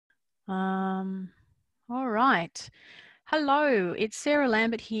Um, all right. Hello, it's Sarah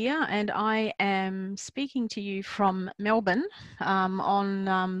Lambert here, and I am speaking to you from Melbourne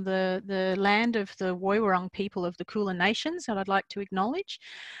on the land of the Woiwurrung people of the Kulin Nations, and I'd like to acknowledge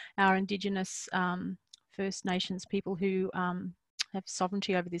our Indigenous First Nations people who have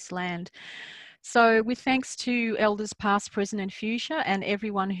sovereignty over this land. So with thanks to elders past, present and future, and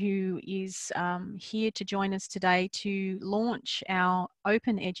everyone who is here to join us today to launch our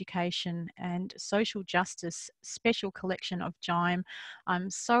open education and social justice special collection of JIME.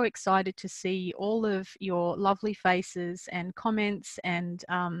 I'm so excited to see all of your lovely faces and comments and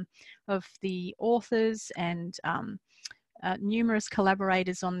of the authors and numerous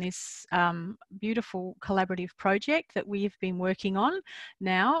collaborators on this beautiful collaborative project that we have been working on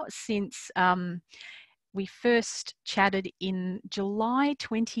now since we first chatted in July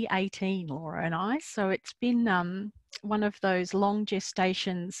 2018, Laura and I. So it's been one of those long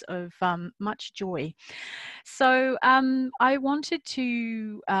gestations of much joy. So I wanted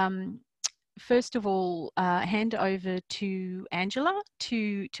to first of all, hand over to Angela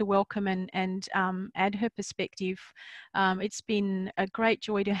to welcome and add her perspective. It's been a great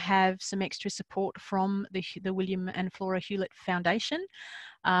joy to have some extra support from the William and Flora Hewlett Foundation.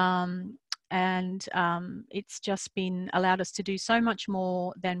 It's just been allowed us to do so much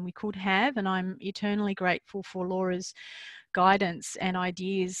more than we could have, and I'm eternally grateful for Laura's guidance and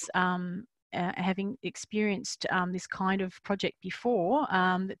ideas, having experienced this kind of project before,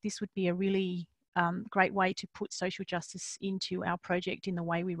 that this would be a really great way to put social justice into our project in the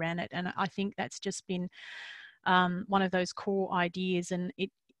way we ran it. And I think that's just been one of those core ideas, and it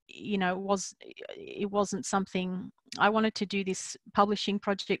wasn't something I wanted to do. This publishing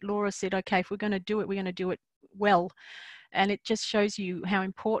project, Laura said, okay, if we're going to do it, we're going to do it well. And it just shows you how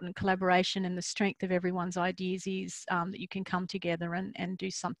important collaboration and the strength of everyone's ideas is, that you can come together and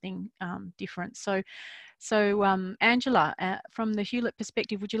do something different. So Angela, from the Hewlett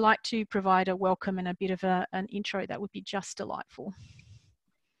perspective, would you like to provide a welcome and a bit of an intro? That would be just delightful.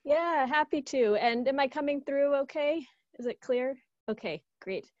 Yeah, happy to. And am I coming through okay? Is it clear? Okay,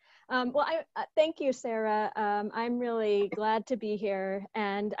 great. Well, thank you, Sarah. I'm really glad to be here,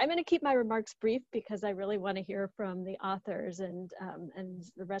 and I'm going to keep my remarks brief because I really want to hear from the authors and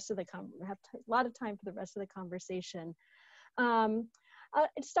the rest of the have a lot of time for the rest of the conversation. I'd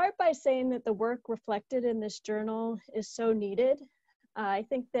start by saying that the work reflected in this journal is so needed. I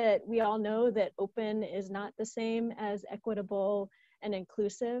think that we all know that open is not the same as equitable and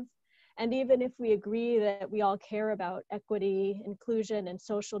inclusive. And even if we agree that we all care about equity, inclusion, and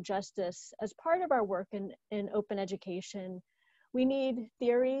social justice as part of our work in open education, we need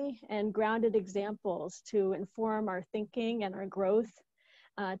theory and grounded examples to inform our thinking and our growth,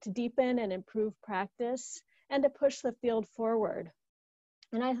 to deepen and improve practice, and to push the field forward.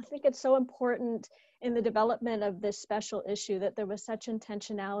 And I think it's so important in the development of this special issue that there was such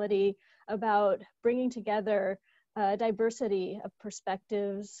intentionality about bringing together diversity of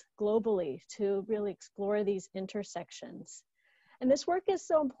perspectives globally to really explore these intersections. And this work is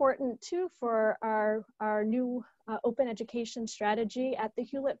so important too for our new open education strategy at the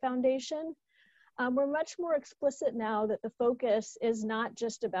Hewlett Foundation. We're much more explicit now that the focus is not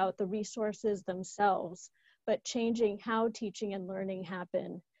just about the resources themselves, but changing how teaching and learning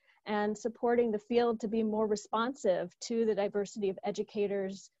happen and supporting the field to be more responsive to the diversity of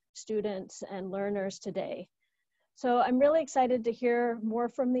educators, students, and learners today. So I'm really excited to hear more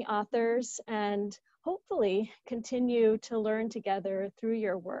from the authors and hopefully continue to learn together through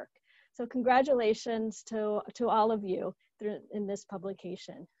your work. So congratulations to all of you in this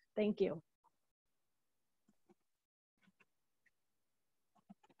publication. Thank you.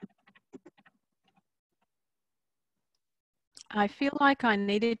 I feel like I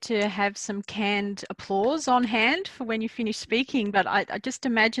needed to have some canned applause on hand for when you finish speaking, but I just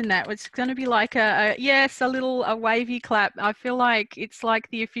imagine that it's going to be like a wavy clap. I feel like it's like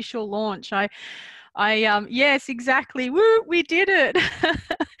the official launch. Yes, exactly. Woo, we did it.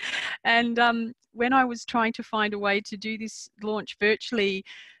 And when I was trying to find a way to do this launch virtually, it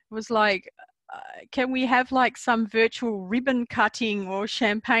was like, can we have like some virtual ribbon cutting or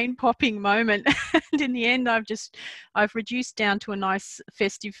champagne popping moment? And in the end, I've reduced down to a nice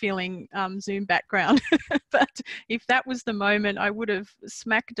festive feeling Zoom background. But if that was the moment, I would have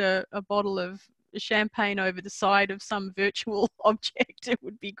smacked a bottle of champagne over the side of some virtual object. It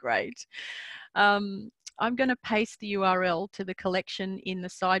would be great. I'm going to paste the URL to the collection in the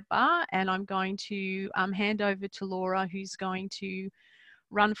sidebar, and I'm going to hand over to Laura, who's going to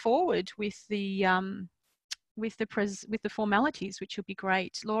run forward with the formalities, which will be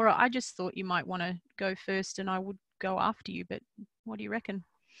great. Laura, I just thought you might want to go first and I would go after you, but what do you reckon?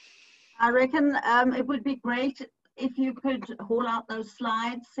 I reckon it would be great if you could haul out those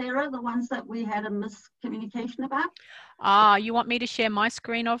slides, Sarah, the ones that we had a miscommunication about. You want me to share my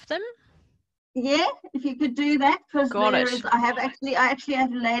screen of them? Yeah, if you could do that, because Got it. I actually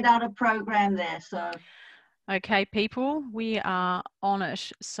have laid out a program there. So okay, people, we are on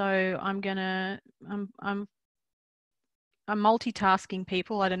it. So I'm multitasking,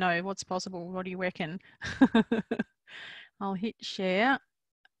 people. I don't know what's possible. What do you reckon? I'll hit share.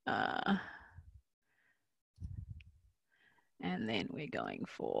 And then we're going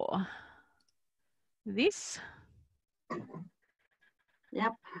for this.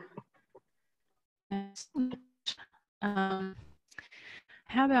 Yep. How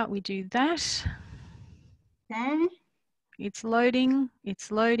about we do that? Okay. It's loading. It's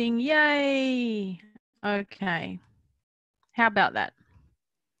loading. Yay. Okay. How about that?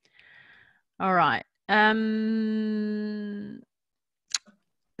 All right.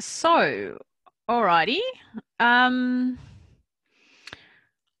 So, alrighty.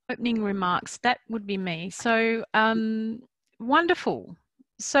 Opening remarks. That would be me. So, wonderful.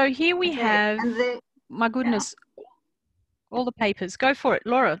 So here we have. My goodness. Yeah. All the papers. Go for it,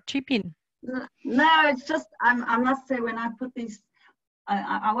 Laura. Chip in. No, it's just I must say when I put these,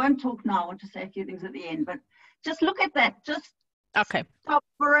 I won't talk now. I want to say a few things at the end, but just look at that. Just okay. Stop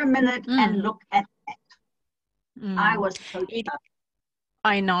for a minute and look at that. I was so touched.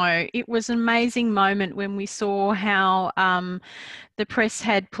 I know. It was an amazing moment when we saw how the press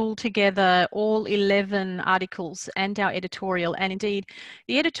had pulled together all 11 articles and our editorial. And indeed,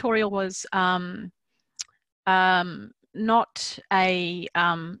 the editorial was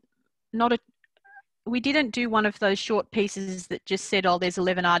we didn't do one of those short pieces that just said, oh, there's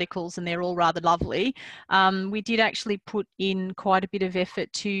 11 articles and they're all rather lovely. We did actually put in quite a bit of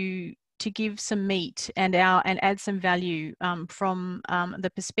effort to give some meat and add some value from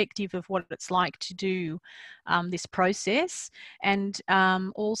the perspective of what it's like to do this process. And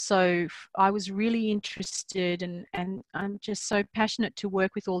also I was really interested and I'm just so passionate to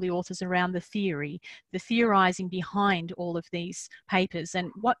work with all the authors around the theorizing behind all of these papers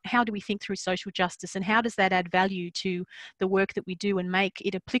and how do we think through social justice and how does that add value to the work that we do and make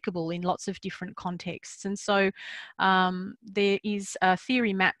it applicable in lots of different contexts. And so there is a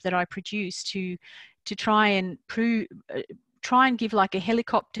theory map that I produced to try and give like a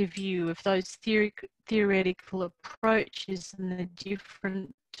helicopter view of those theoretical approaches and the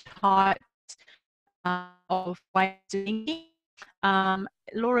different types of ways of thinking.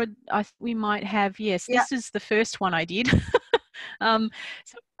 Laura, I think we might have, yes, yeah. This is the first one I did. So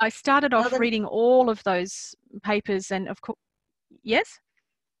I started off reading all of those papers and of course, yes?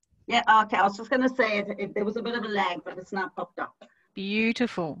 Yeah, okay, I was just going to say there was a bit of a lag, but it's now popped up.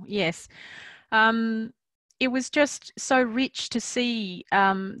 Beautiful, yes. It was just so rich to see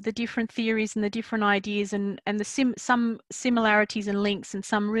the different theories and the different ideas and some similarities and links and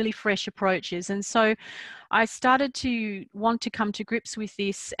some really fresh approaches. And so I started to want to come to grips with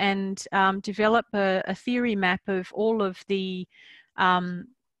this and develop a theory map of all of the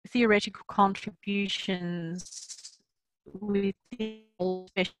theoretical contributions within the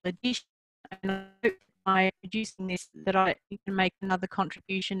special edition. And by producing this, that I can make another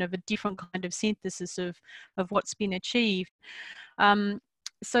contribution of a different kind of synthesis of what's been achieved.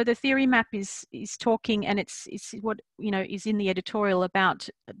 So the theory map is talking, and it's what is in the editorial about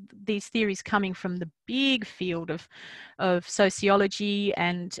these theories coming from the big field of sociology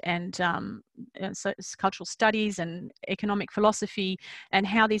and cultural studies and economic philosophy, and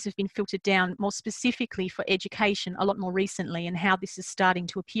how these have been filtered down more specifically for education a lot more recently, and how this is starting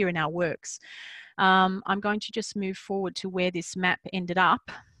to appear in our works. I'm going to just move forward to where this map ended up.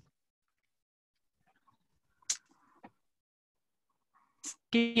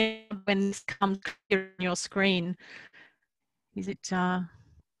 When this comes clear on your screen, is it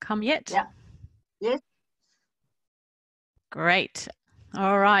come yet? Yeah. Yes. Great.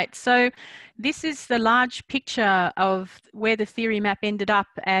 All right, so this is the large picture of where the theory map ended up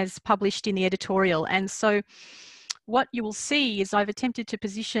as published in the editorial. And so what you will see is I've attempted to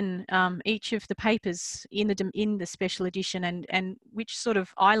position each of the papers in the special edition and which sort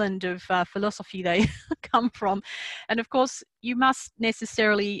of island of philosophy they come from. And of course, you must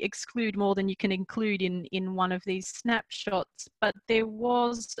necessarily exclude more than you can include in one of these snapshots, but there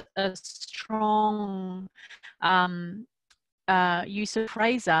was a strong use of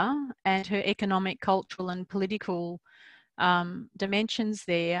Fraser and her economic, cultural and political dimensions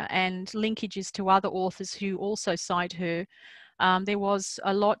there, and linkages to other authors who also cite her. There was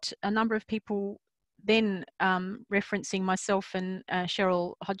a number of people then referencing myself and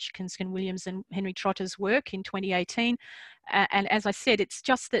Cheryl Hodgkinson-Williams and Henry Trotter's work in 2018. And as I said, it's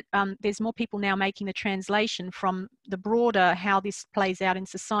just that there's more people now making the translation from the broader how this plays out in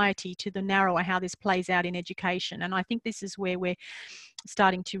society to the narrower how this plays out in education. And I think this is where we're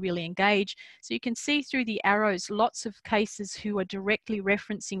starting to really engage. So you can see through the arrows lots of cases who are directly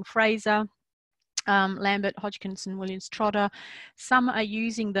referencing Fraser, Lambert, Hodgkinson, Williams, Trotter. Some are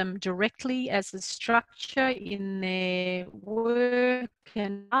using them directly as a structure in their work,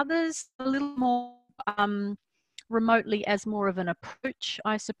 and others a little more remotely as more of an approach,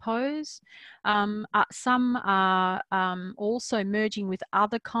 I suppose. Some are also merging with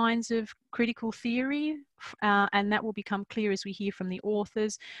other kinds of critical theory, and that will become clear as we hear from the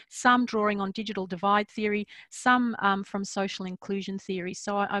authors. Some drawing on digital divide theory, some from social inclusion theory.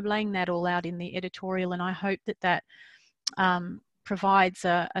 So I'm laying that all out in the editorial, and I hope that that provides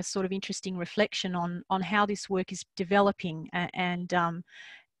a sort of interesting reflection on how this work is developing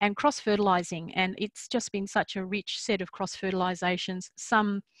and cross-fertilizing, and it's just been such a rich set of cross-fertilizations.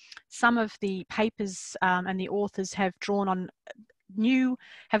 Some of the papers and the authors have drawn on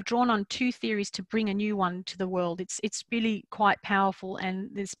two theories to bring a new one to the world. It's really quite powerful,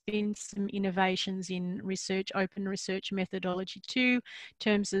 and there's been some innovations in research, open research methodology too, in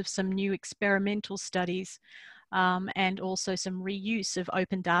terms of some new experimental studies. And also some reuse of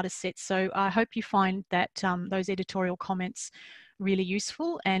open data sets. So I hope you find that those editorial comments really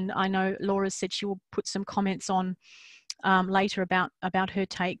useful, and I know Laura said she will put some comments on later about her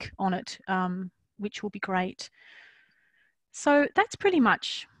take on it, which will be great. So that's pretty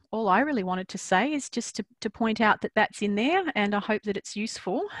much all I really wanted to say, is just to point out that that's in there, and I hope that it's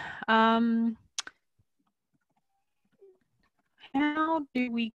useful. How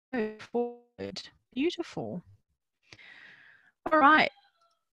do we go forward? Beautiful. All right.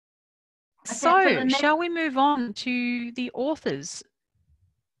 Okay, so shall we move on to the authors?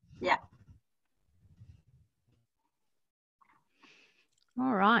 Yeah.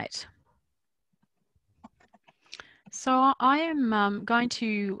 All right. So I am going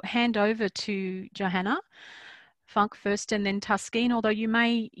to hand over to Johanna Funk first, and then Tuskeen, although you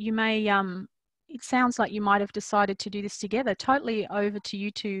may it sounds like you might have decided to do this together. Totally over to you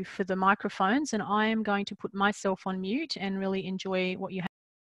two for the microphones, and I am going to put myself on mute and really enjoy what you have.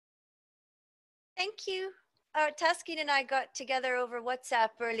 Thank you. Tuskeen and I got together over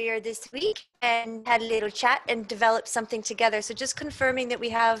WhatsApp earlier this week and had a little chat and developed something together. So just confirming that we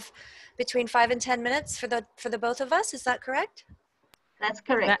have between 5 and 10 minutes for the both of us. Is that correct? That's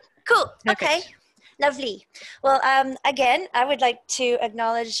correct. Cool. Perfect. Okay. Lovely. Well, again, I would like to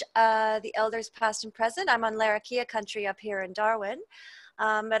acknowledge the elders past and present. I'm on Larrakia country up here in Darwin.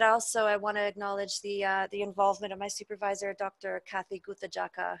 But also I want to acknowledge the involvement of my supervisor, Dr. Kathy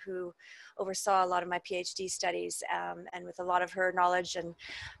Gutajaka, who oversaw a lot of my PhD studies, and with a lot of her knowledge and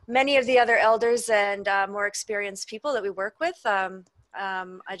many of the other elders and more experienced people that we work with.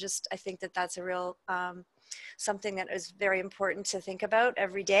 I think that that's a real, something that is very important to think about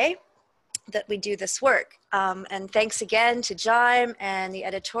every day that we do this work. And thanks again to JIME and the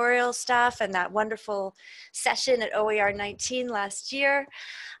editorial staff and that wonderful session at OER 19 last year.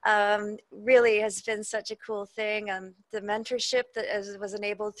 Really has been such a cool thing. The mentorship that was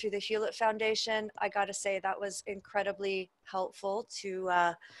enabled through the Hewlett Foundation, I gotta say that was incredibly helpful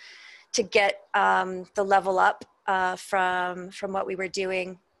to get the level up from what we were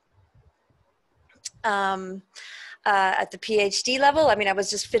doing at the PhD level. I mean, I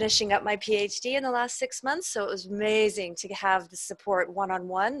was just finishing up my PhD in the last 6 months, so it was amazing to have the support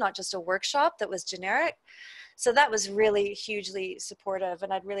one-on-one, not just a workshop that was generic. So that was really hugely supportive,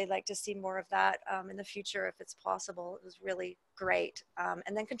 and I'd really like to see more of that in the future if it's possible. It was really great,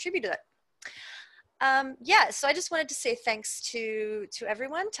 and then contribute to it. Yeah, so I just wanted to say thanks to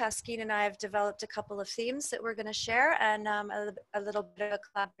everyone. Tuskeen and I have developed a couple of themes that we're going to share, and a little bit of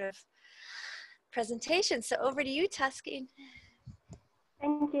a collaborative presentation. So over to you, Tuskeen.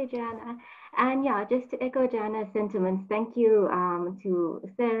 Thank you, Joanna. And yeah, just to echo Joanna's sentiments, thank you to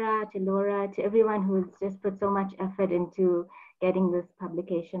Sarah, to Laura, to everyone who's just put so much effort into getting this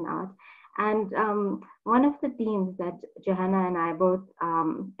publication out. And one of the themes that Johanna and I both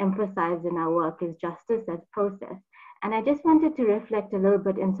emphasize in our work is justice as process. And I just wanted to reflect a little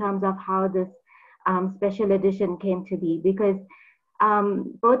bit in terms of how this special edition came to be, because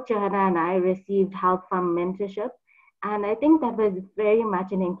both Johanna and I received help from mentorship. And I think that was very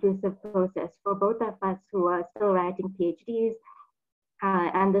much an inclusive process for both of us who are still writing PhDs.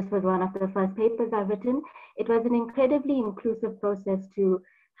 And this was one of the first papers I've written. It was an incredibly inclusive process to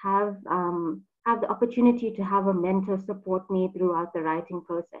have the opportunity to have a mentor support me throughout the writing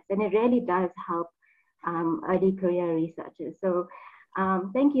process. And it really does help early career researchers. So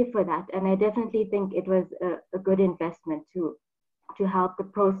thank you for that. And I definitely think it was a good investment to help the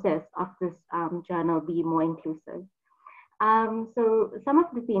process of this journal be more inclusive. So some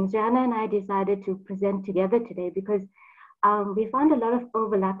of the themes, Joanna and I decided to present together today because we found a lot of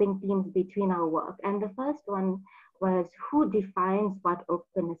overlapping themes between our work. And the first one was who defines what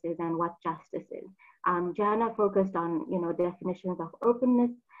openness is and what justice is. Joanna focused on, definitions of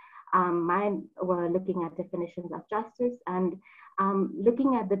openness. Mine were looking at definitions of justice and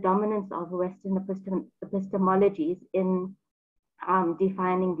looking at the dominance of Western epistemologies in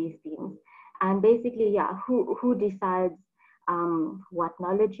defining these themes. And basically, yeah, who decides what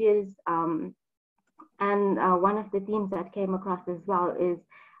knowledge is. And one of the themes that came across as well is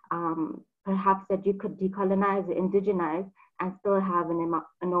perhaps that you could decolonize or indigenize and still have an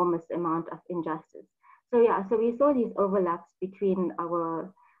enormous amount of injustice. So yeah, so we saw these overlaps between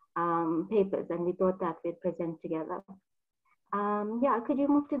our papers, and we thought that we'd present together. Yeah, could you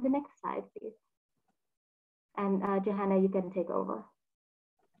move to the next slide, please? And Johanna, you can take over.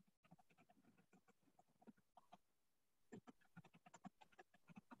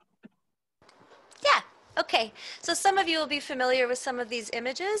 Yeah, okay. So some of you will be familiar with some of these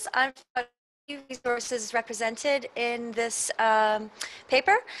images. I've got a few resources represented in this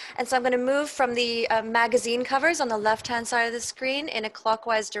paper. And so I'm going to move from the magazine covers on the left-hand side of the screen in a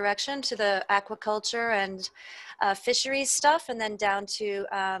clockwise direction to the aquaculture and fisheries stuff, and then down to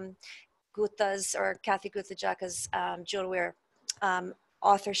Guta's, or Kathy Gutta-Jaka's Jolweir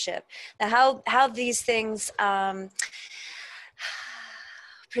authorship. Now how these things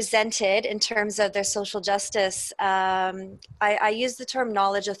presented in terms of their social justice, I use the term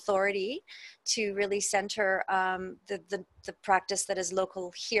knowledge authority to really center the practice that is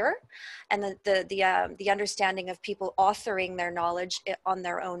local here, and the understanding of people authoring their knowledge on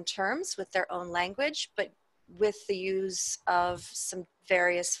their own terms with their own language, but with the use of some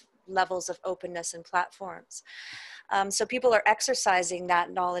various levels of openness and platforms. So people are exercising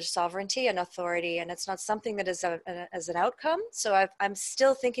that knowledge sovereignty and authority, and it's not something that is as an outcome. So I'm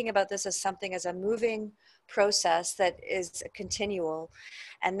still thinking about this as something as a moving process that is continual,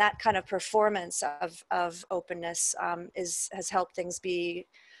 and that kind of performance of openness has helped things be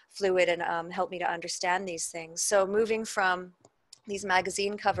fluid and helped me to understand these things. So moving from these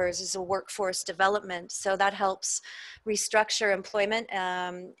magazine covers is a workforce development. So that helps restructure employment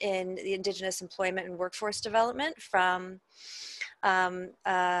in the Indigenous employment and workforce development from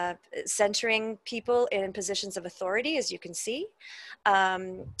centering people in positions of authority, as you can see,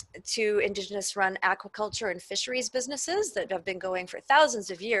 to Indigenous run aquaculture and fisheries businesses that have been going for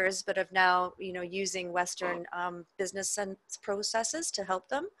thousands of years, but have now, using Western business sense processes to help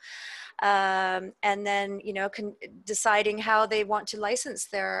them. And then, deciding how they want to license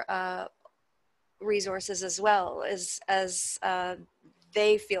their resources as well as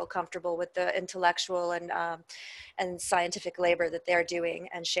they feel comfortable with the intellectual and scientific labor that they're doing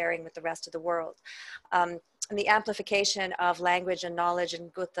and sharing with the rest of the world. And the amplification of language and knowledge in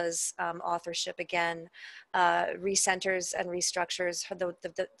Guta's authorship, again, recenters and restructures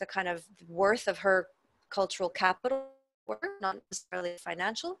the kind of worth of her cultural capital, not necessarily a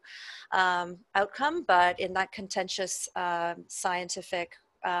financial outcome, but in that contentious scientific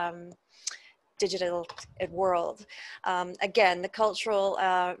digital world. Again, the cultural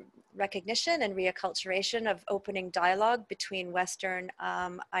recognition and reacculturation of opening dialogue between Western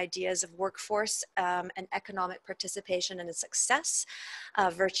ideas of workforce and economic participation and success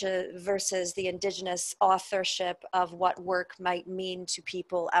versus the Indigenous authorship of what work might mean to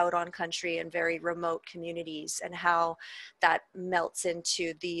people out on country in very remote communities, and how that melts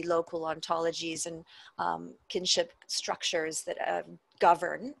into the local ontologies and kinship structures that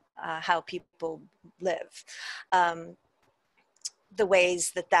govern how people live. The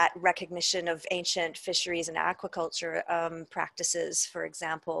ways that recognition of ancient fisheries and aquaculture practices, for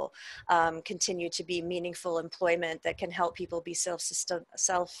example, continue to be meaningful employment that can help people be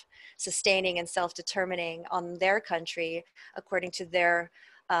self-sustaining and self-determining on their country according to their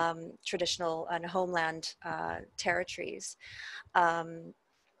traditional and homeland territories. And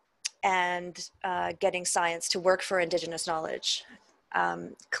getting science to work for Indigenous knowledge,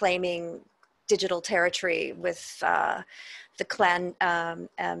 claiming digital territory with the clan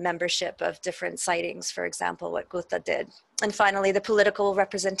membership of different sightings, for example, what Guta did. And finally, the political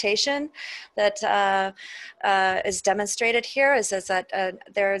representation that is demonstrated here is that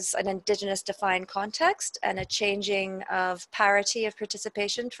there's an Indigenous defined context and a changing of parity of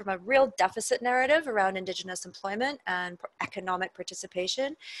participation from a real deficit narrative around Indigenous employment and economic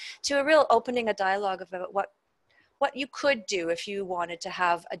participation to a real opening a dialogue about what you could do if you wanted to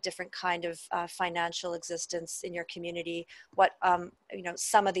have a different kind of financial existence in your community, what you know,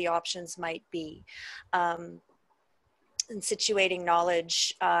 some of the options might be. And situating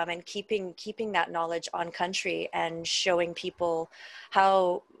knowledge and keeping that knowledge on country, and showing people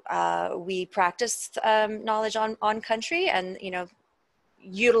how we practice knowledge on country, and, you know,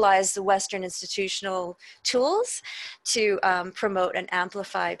 utilize the Western institutional tools to promote and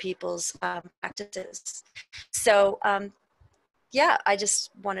amplify people's practices. So yeah, I just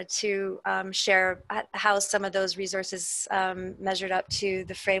wanted to share how some of those resources measured up to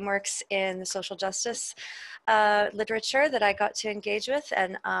the frameworks in the social justice literature that I got to engage with.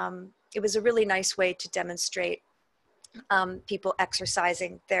 And it was a really nice way to demonstrate people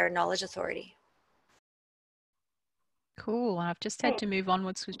exercising their knowledge authority. Cool. I've just had to move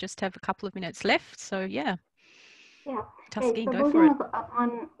onwards. We just have a couple of minutes left. So yeah. Yeah. Tuskegee, so go for it.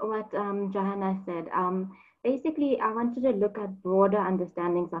 on what Johanna said, basically, I wanted to look at broader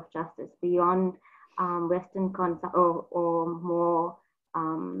understandings of justice beyond Western concept or more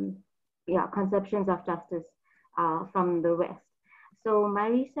conceptions of justice from the West. So my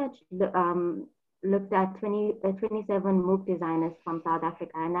research looked at 27 MOOC designers from South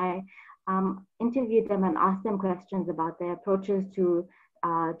Africa, and I interviewed them and asked them questions about their approaches to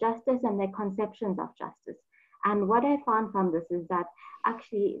justice and their conceptions of justice. And what I found from this is that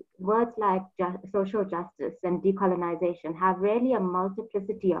actually words like social justice and decolonization have really a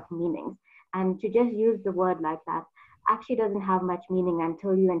multiplicity of meanings. And to just use the word like that actually doesn't have much meaning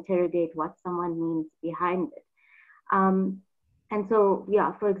until you interrogate what someone means behind it. And so,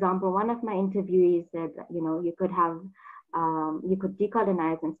 yeah, for example, one of my interviewees said, you know, you could have, you could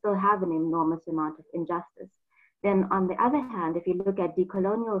decolonize and still have an enormous amount of injustice. Then on the other hand, if you look at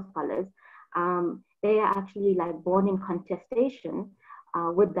decolonial scholars, they are actually like born in contestation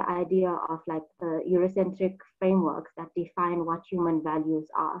with the idea of like the Eurocentric frameworks that define what human values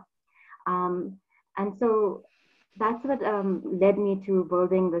are. And so that's what led me to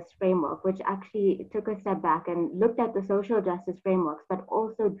building this framework, which actually took a step back and looked at the social justice frameworks, but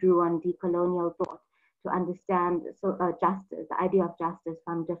also drew on decolonial thought to understand justice, the idea of justice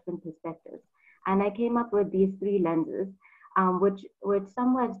from different perspectives. And I came up with these three lenses, which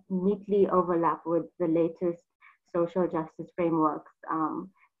somewhat neatly overlap with the latest social justice frameworks from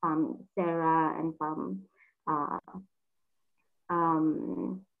Sarah and from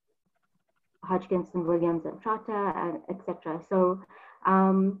Hodgkinson, Williams, and Trotter, and etc. So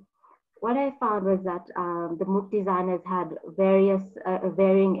what I found was that the MOOC designers had various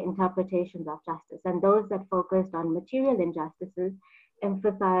varying interpretations of justice, and those that focused on material injustices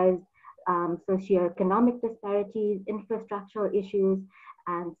emphasized socioeconomic disparities, infrastructural issues,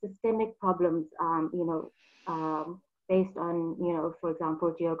 and systemic problems, based on, for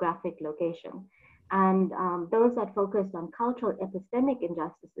example, geographic location. And those that focused on cultural epistemic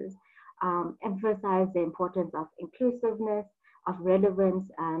injustices emphasize the importance of inclusiveness, of relevance,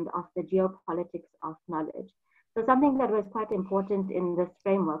 and of the geopolitics of knowledge. So something that was quite important in this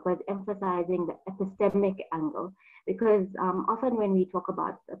framework was emphasizing the epistemic angle, because often when we talk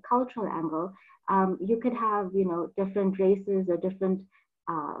about the cultural angle, you could have, different races or different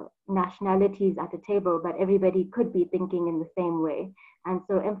nationalities at the table, but everybody could be thinking in the same way. And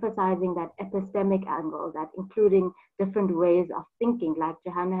so emphasizing that epistemic angle, that including different ways of thinking, like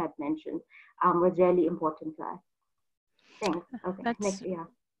Johanna had mentioned, was really important to us. Thanks. Okay. That's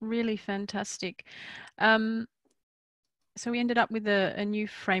really fantastic. So we ended up with a new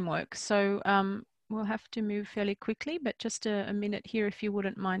framework. So we'll have to move fairly quickly, but just a minute here if you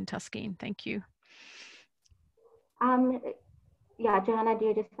wouldn't mind, Tuskegee. Thank you. Yeah, Johanna, do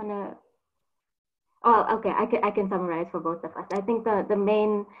you just want to? Oh, okay, I can summarize for both of us. I think the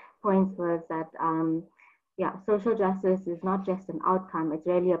main points was that, social justice is not just an outcome, it's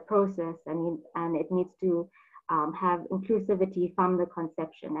really a process, and it needs to have inclusivity from the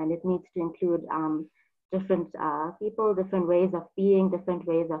conception, and it needs to include different people, different ways of being, different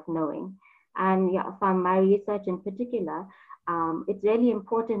ways of knowing. And yeah, from my research in particular, it's really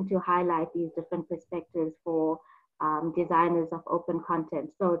important to highlight these different perspectives for designers of open content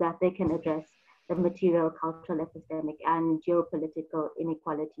so that they can address the material, cultural, epistemic, and geopolitical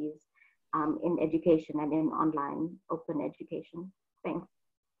inequalities in education and in online open education. Thanks.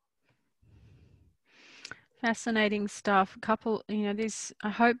 Fascinating stuff. I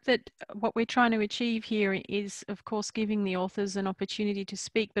hope that what we're trying to achieve here is, of course, giving the authors an opportunity to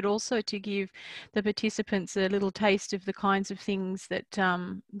speak, but also to give the participants a little taste of the kinds of things that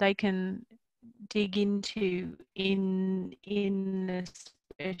they can dig into in a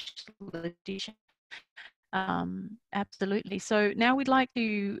special edition. Absolutely. So now we'd like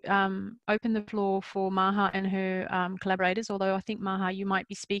to open the floor for Maha and her collaborators, although I think, Maha, you might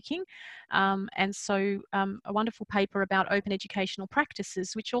be speaking. And so a wonderful paper about open educational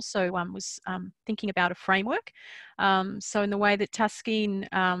practices, which also was thinking about a framework. So in the way that Taskeen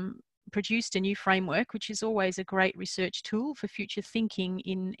produced a new framework, which is always a great research tool for future thinking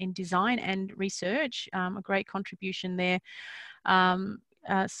in design and research, a great contribution there.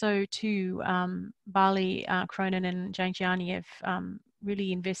 So too, Bali, Cronin and Jane Czerniewicz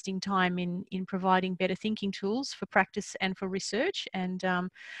really investing time in providing better thinking tools for practice and for research. And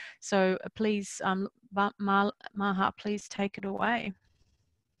so please, Maha, please take it away.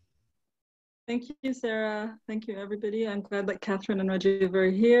 Thank you, Sarah. Thank you, everybody. I'm glad that Catherine and Rajiv are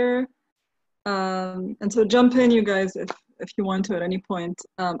here. And so jump in, you guys, if you want to at any point.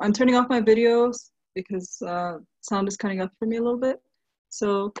 I'm turning off my videos because sound is cutting up for me a little bit.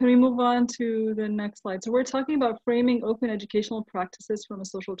 So can we move on to the next slide? So we're talking about framing open educational practices from a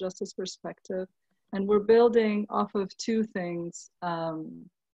social justice perspective. And we're building off of two things. The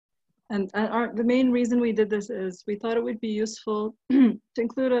main reason we did this is we thought it would be useful to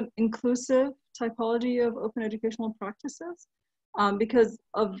include an inclusive typology of open educational practices because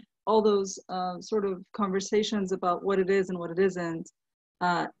of all those sort of conversations about what it is and what it isn't.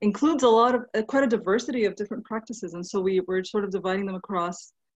 Includes a lot of quite a diversity of different practices, and so we're sort of dividing them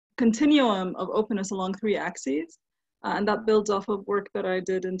across continuum of openness along 3 axes, and that builds off of work that I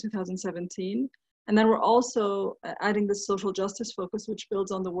did in 2017. And then we're also adding this social justice focus, which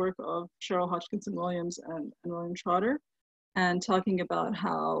builds on the work of Cheryl Hodgkinson-Williams and William Trotter, and talking about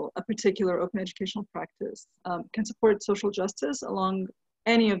how a particular open educational practice can support social justice along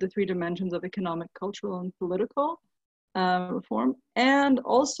any of the 3 dimensions of economic, cultural, and political. Reform, and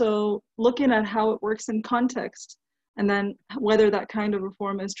also looking at how it works in context, and then whether that kind of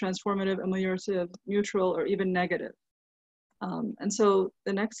reform is transformative, ameliorative, neutral, or even negative. And so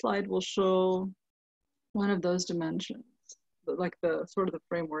the next slide will show one of those dimensions, like the sort of the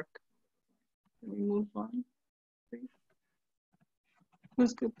framework. Can we move on, please?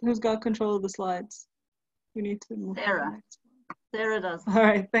 Who's got control of the slides? We need to move Sarah. to the next one. Sarah does. All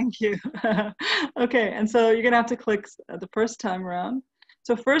right, thank you. Okay, and so you're gonna have to click the first time around.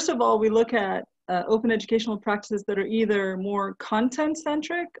 So first of all, we look at open educational practices that are either more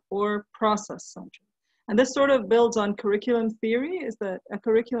content-centric or process-centric. And this sort of builds on curriculum theory, is that a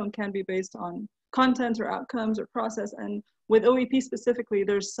curriculum can be based on content or outcomes or process. And with OEP specifically,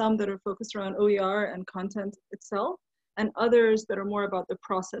 there's some that are focused around OER and content itself, and others that are more about the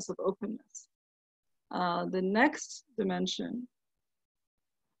process of openness. The next dimension,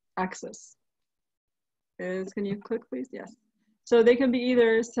 axis, is, can you click please? Yes. So they can be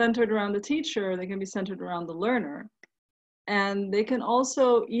either centered around the teacher, or they can be centered around the learner. And they can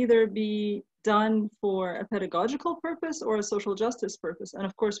also either be done for a pedagogical purpose or a social justice purpose. And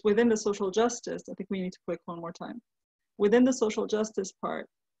of course, within the social justice, I think we need to click one more time. Within the social justice part,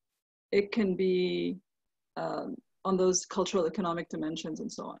 it can be on those cultural, economic dimensions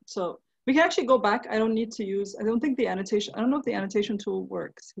and so on. So we can actually go back. I don't need to use, I don't think the annotation, I don't know if the annotation tool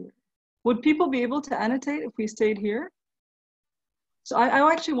works here. Would people be able to annotate if we stayed here? So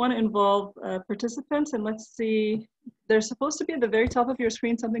I actually want to involve participants, and let's see, there's supposed to be at the very top of your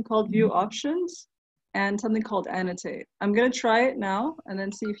screen something called view options and something called annotate. I'm going to try it now and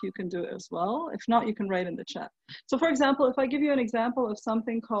then see if you can do it as well. If not, you can write in the chat. So for example, if I give you an example of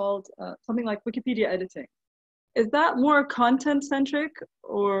something called, something like Wikipedia editing, is that more content-centric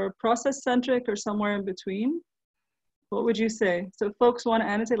or process-centric or somewhere in between? What would you say? So if folks want to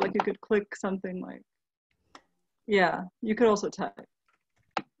annotate, like you could click something like, yeah, you could also type,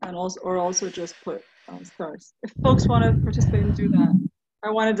 and also just put stars. If folks want to participate and do that, I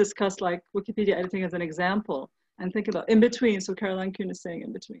want to discuss like Wikipedia editing as an example and think about in between. So Caroline Kuhn is saying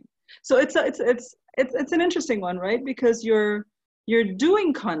in between. So it's an interesting one, right? Because you're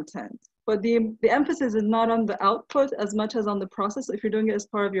doing content, but the emphasis is not on the output as much as on the process. If you're doing it as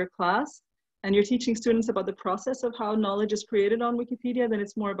part of your class and you're teaching students about the process of how knowledge is created on Wikipedia, then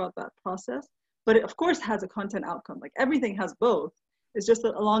it's more about that process. But it of course has a content outcome. Like everything has both. It's just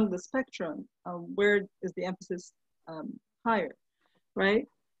that along the spectrum, where is the emphasis higher, right?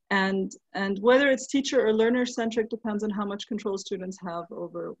 And whether it's teacher or learner centric depends on how much control students have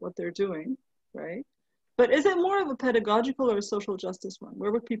over what they're doing, right? But is it more of a pedagogical or a social justice one?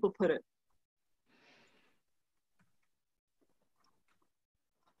 Where would people put it?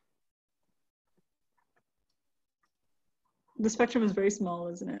 The spectrum is very small,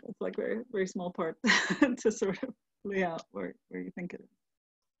 isn't it? It's like very, very small part to sort of lay out where you think it is.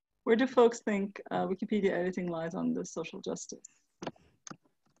 Where do folks think Wikipedia editing lies on the social justice?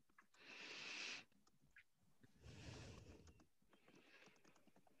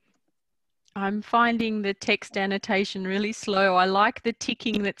 I'm finding the text annotation really slow. I like the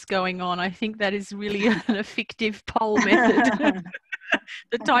ticking that's going on. I think that is really an effective poll method.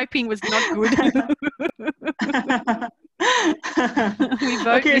 The typing was not good. We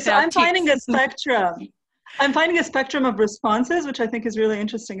vote okay, with so our I'm finding a ticks. spectrum. I'm finding a spectrum of responses, which I think is really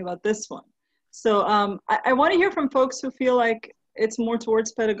interesting about this one. So I want to hear from folks who feel like it's more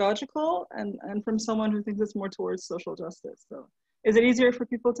towards pedagogical and from someone who thinks it's more towards social justice. So is it easier for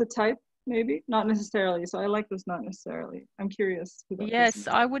people to type? Maybe not necessarily. So I like this not necessarily. I'm curious. Yes,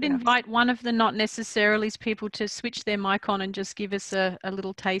 I would invite one of the not necessarily's people to switch their mic on and just give us a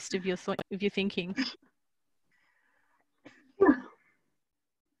little taste of your thinking.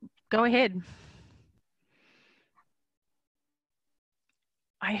 Go ahead.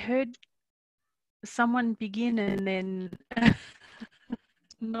 I heard someone begin and then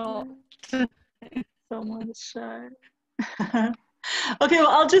not. Someone's shy. Okay,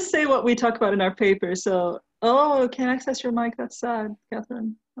 well, I'll just say what we talk about in our paper. So, oh, can't access your mic. That's sad,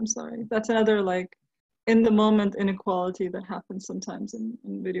 Catherine. I'm sorry. That's another like in the moment inequality that happens sometimes in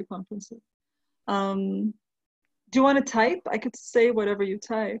video conferences. Do you want to type? I could say whatever you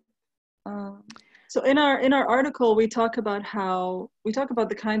type. So in our article, we talk about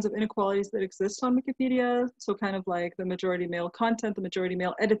the kinds of inequalities that exist on Wikipedia. So kind of like the majority male content, the majority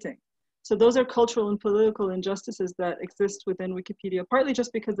male editing. So those are cultural and political injustices that exist within Wikipedia, partly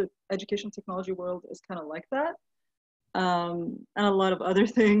just because the education technology world is kind of like that, and a lot of other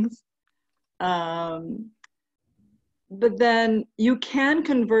things. But then you can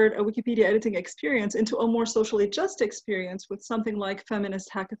convert a Wikipedia editing experience into a more socially just experience with something like feminist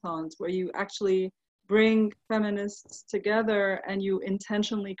hackathons, where you actually bring feminists together and you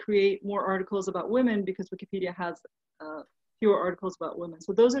intentionally create more articles about women because Wikipedia has fewer articles about women.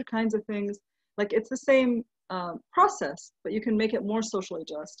 So those are kinds of things, like it's the same process, but you can make it more socially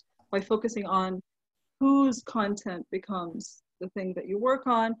just by focusing on whose content becomes the thing that you work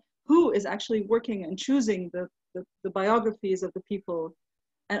on, who is actually working and choosing the biographies of the people,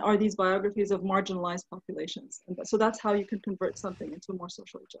 and are these biographies of marginalized populations. And so that's how you can convert something into more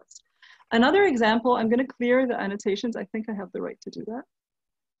socially just. Another example, I'm going to clear the annotations. I think I have the right to do that.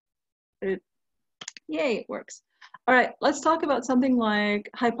 Yay, it works. All right, let's talk about something like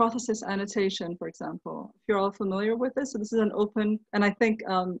hypothesis annotation, for example. If you're all familiar with this, so this is an open, and I think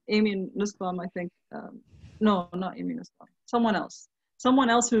Amy Nussbaum, no, not Amy Nussbaum, someone else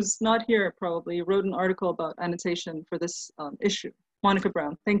who's not here probably wrote an article about annotation for this issue. Monica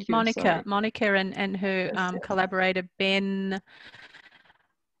Brown, thank you. Monica and her collaborator, Ben.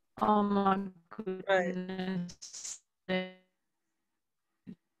 Oh my goodness. Right.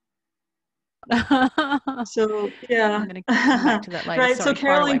 So yeah, I'm going to come back to that later. Right. Sorry, so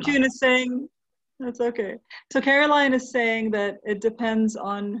Caroline Kuhn is saying, that's okay. So Caroline is saying that it depends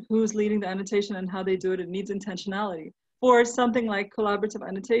on who's leading the annotation and how they do it. It needs intentionality for something like collaborative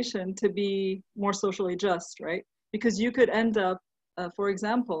annotation to be more socially just, right? Because you could end up, for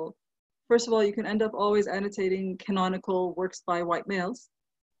example, first of all, you can end up always annotating canonical works by white males.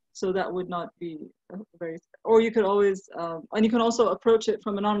 So that would not be very, or you could always, and you can also approach it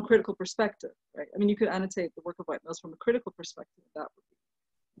from a non-critical perspective, right? I mean, you could annotate the work of white males from a critical perspective. That would be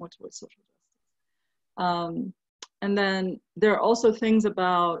more towards social justice. And then there are also things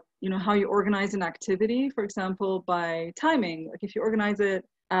about, you know, how you organize an activity, for example, by timing. Like if you organize it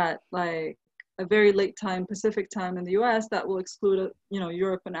at like a very late time, Pacific time in the US, that will exclude, you know,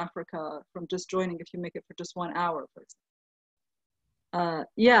 Europe and Africa from just joining if you make it for just 1 hour, for example.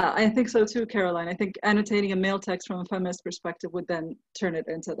 Yeah, I think so too, Caroline. I think annotating a male text from a feminist perspective would then turn it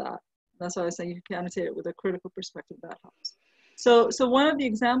into that. That's why I was saying you can annotate it with a critical perspective, that helps. So one of the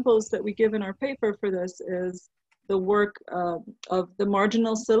examples that we give in our paper for this is the work of the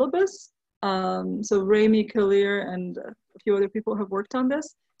marginal syllabus. So Rami Kalir and a few other people have worked on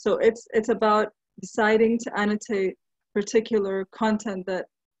this. So it's about deciding to annotate particular content that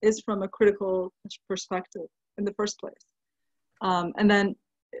is from a critical perspective in the first place. And then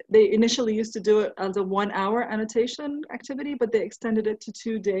they initially used to do it as a 1 hour annotation activity, but they extended it to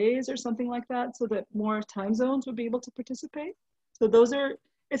 2 days or something like that so that more time zones would be able to participate. So those are,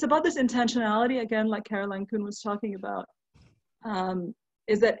 it's about this intentionality, again, like Caroline Kuhn was talking about,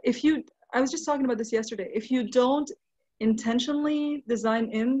 is that if you, I was just talking about this yesterday, if you don't intentionally design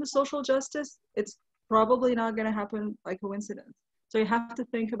in the social justice, it's probably not gonna happen by coincidence. So you have to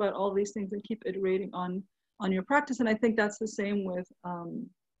think about all these things and keep iterating on your practice. And I think that's the same with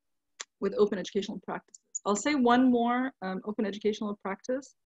open educational practices. I'll say one more open educational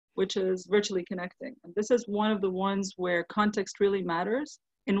practice, which is virtually connecting. And this is one of the ones where context really matters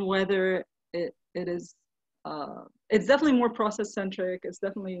in whether it is it's definitely more process-centric. It's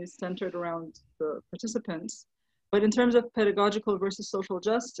definitely centered around the participants. But in terms of pedagogical versus social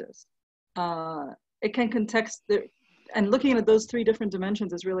justice, it can and looking at those three different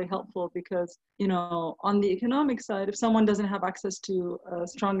dimensions is really helpful because, you know, on the economic side, if someone doesn't have access to a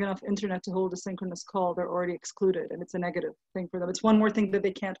strong enough internet to hold a synchronous call, they're already excluded, and it's a negative thing for them. It's one more thing that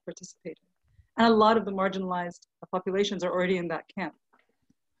they can't participate in. And a lot of the marginalized populations are already in that camp.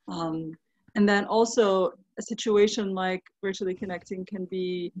 And then also a situation like virtually connecting can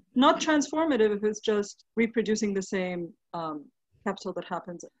be not transformative if it's just reproducing the same capital that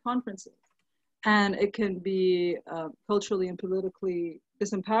happens at conferences. And it can be culturally and politically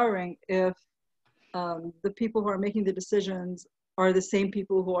disempowering if the people who are making the decisions are the same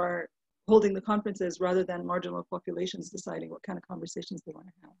people who are holding the conferences rather than marginal populations deciding what kind of conversations they want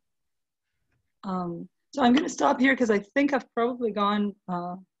to have. So I'm going to stop here because I think I've probably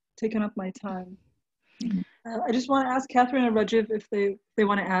taken up my time. I just want to ask Catherine and Rajiv if they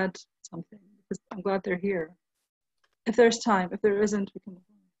want to add something, because I'm glad they're here. If there's time, if there isn't, we can move on.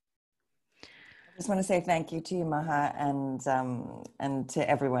 I just want to say thank you to you, Maha, and to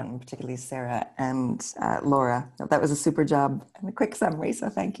everyone, particularly Sarah and Laura. That was a super job and a quick summary, so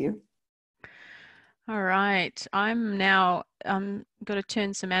thank you. All right, I'm now got to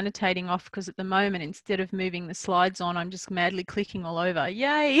turn some annotating off because at the moment, instead of moving the slides on, I'm just madly clicking all over.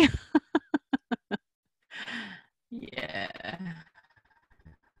 Yay! Yeah.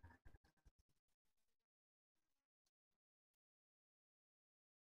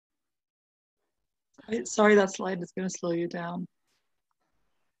 Sorry, that slide is going to slow you down.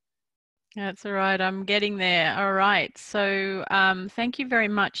 That's all right. I'm getting there. All right. So thank you very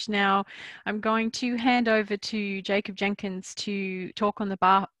much. Now I'm going to hand over to Jacob Jenkins to talk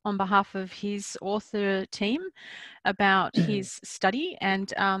on behalf of his author team about his study.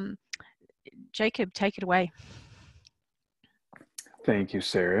 And Jacob, take it away. Thank you,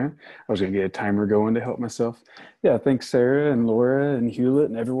 Sarah. I was going to get a timer going to help myself. Yeah, thanks, Sarah and Laura and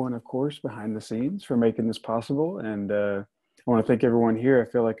Hewlett and everyone, of course, behind the scenes for making this possible. And I want to thank everyone here.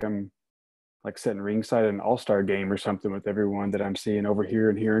 I feel like I'm like sitting ringside at an all-star game or something with everyone that I'm seeing over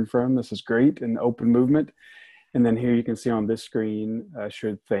here and hearing from. This is great, an open movement. And then here you can see on this screen, I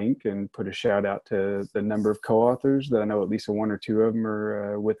should thank and put a shout out to the number of co-authors that I know at least one or two of them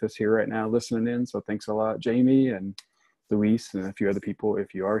are with us here right now listening in. So thanks a lot, Jamie and Luis and a few other people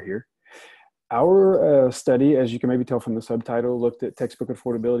if you are here. Our study, as you can maybe tell from the subtitle, looked at textbook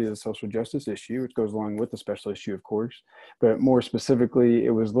affordability as a social justice issue, which goes along with the special issue, of course. But more specifically,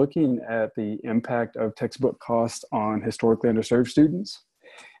 it was looking at the impact of textbook costs on historically underserved students.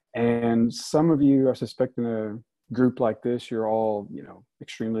 And some of you, I suspect in a group like this, you're all, you know,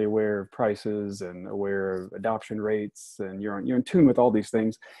 extremely aware of prices and aware of adoption rates, and you're in tune with all these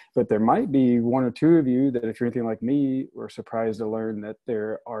things. But there might be one or two of you that, if you're anything like me, were surprised to learn that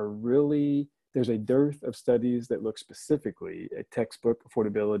there's a dearth of studies that look specifically at textbook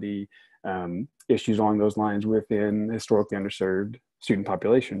affordability issues along those lines within historically underserved student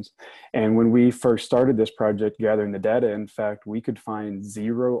populations. And when we first started this project gathering the data, in fact, we could find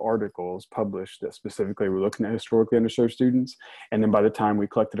 0 articles published that specifically were looking at historically underserved students. And then by the time we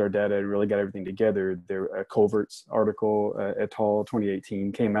collected our data and really got everything together, a Culvert's article, et al.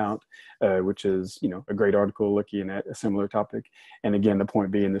 2018 came out, which is, you know, a great article looking at a similar topic. And again, the point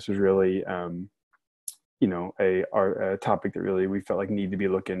being, this was really, you know, a topic that really we felt like needed to be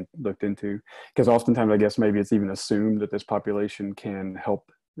looked into, because oftentimes I guess maybe it's even assumed that this population can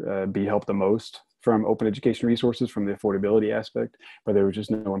be helped the most from open education resources from the affordability aspect, but there was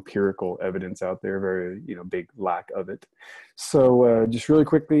just no empirical evidence out there, very, you know, big lack of it. So just really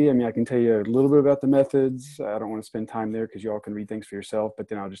quickly, I mean, I can tell you a little bit about the methods. I don't want to spend time there because you all can read things for yourself, but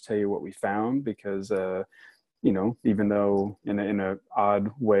then I'll just tell you what we found, because you know, even though in an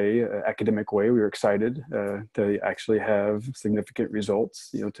odd way, academic way, we were excited to actually have significant results,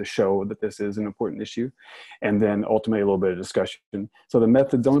 you know, to show that this is an important issue. And then ultimately a little bit of discussion. So the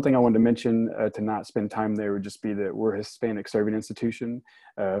methods, the only thing I wanted to mention to not spend time there would just be that we're a Hispanic serving institution,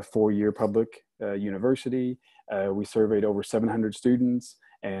 4-year public university. We surveyed over 700 students.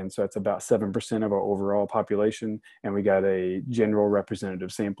 And so that's about 7% of our overall population. And we got a general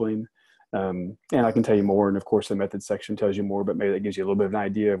representative sampling. And I can tell you more, and of course the methods section tells you more, but maybe that gives you a little bit of an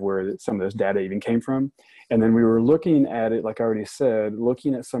idea of where some of this data even came from. And then we were looking at it, like I already said,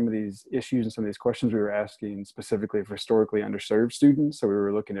 looking at some of these issues and some of these questions we were asking specifically for historically underserved students. So we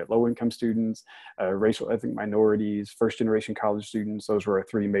were looking at low-income students, racial ethnic minorities, first-generation college students. Those were our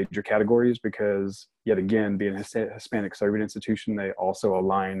 3 major categories, because yet again, being a Hispanic serving institution, they also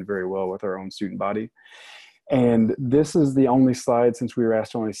align very well with our own student body. And this is the only slide, since we were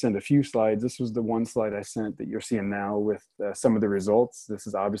asked to only send a few slides, this was the one slide I sent that you're seeing now with some of the results. This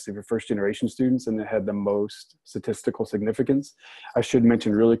is obviously for first generation students, and it had the most statistical significance. I should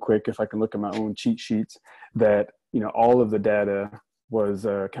mention really quick, if I can look at my own cheat sheets, that, you know, all of the data was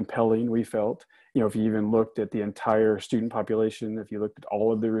compelling, we felt. You know, if you even looked at the entire student population, if you looked at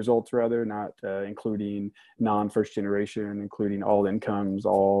all of the results rather, not including non-first generation, including all incomes,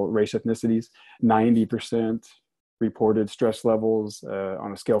 all race ethnicities, 90% reported stress levels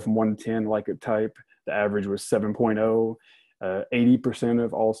on a scale from 1 to 10, like type. The average was 7.0. 80%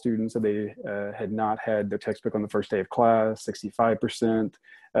 of all students said they had not had their textbook on the first day of class. 65%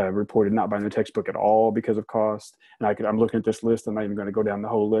 reported not buying their textbook at all because of cost. And I'm looking at this list. I'm not even going to go down the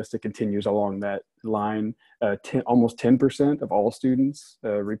whole list. It continues along that line. Almost 10% of all students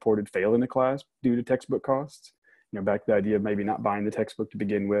reported failing a class due to textbook costs. You know, back to the idea of maybe not buying the textbook to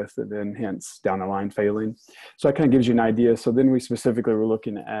begin with, and then hence down the line failing. So that kind of gives you an idea. So then we specifically were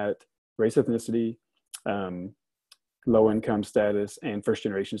looking at race, ethnicity, low income status, and first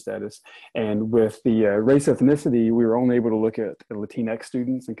generation status. And with the race ethnicity, we were only able to look at the Latinx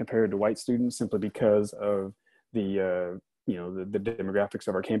students and compare it to white students simply because of the you know, the demographics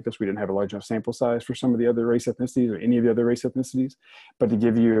of our campus. We didn't have a large enough sample size for some of the other race ethnicities or any of the other race ethnicities. But to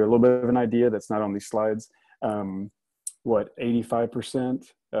give you a little bit of an idea, that's not on these slides, what 85%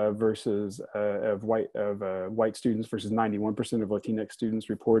 versus of white students versus 91% of Latinx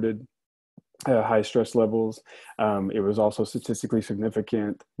students reported high stress levels. It was also statistically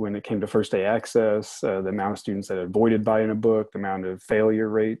significant when it came to first day access, the amount of students that avoided buying a book, the amount of failure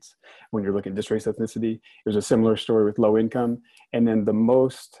rates when you're looking at just race ethnicity. It was a similar story with low income. And then the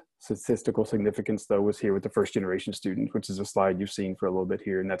most statistical significance, though, was here with the first generation students, which is a slide you've seen for a little bit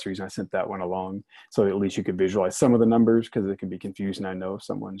here. And that's the reason I sent that one along, so at least you could visualize some of the numbers, because it can be confusing, I know, if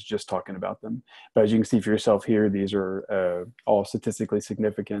someone's just talking about them. But as you can see for yourself here, these are all statistically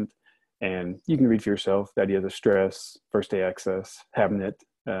significant. And you can read for yourself the idea of the stress, first day access, having it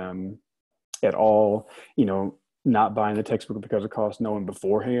at all, you know, not buying the textbook because of cost, knowing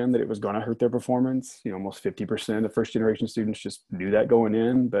beforehand that it was going to hurt their performance. You know, almost 50% of first generation students just knew that going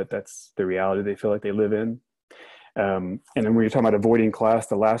in, but that's the reality they feel like they live in. And then when you're talking about avoiding class,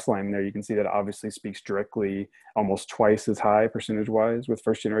 the last line there, you can see that obviously speaks directly, almost twice as high percentage-wise with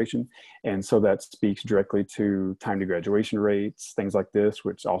first generation. And so that speaks directly to time to graduation rates, things like this,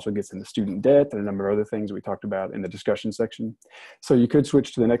 which also gets into student debt and a number of other things that we talked about in the discussion section. So you could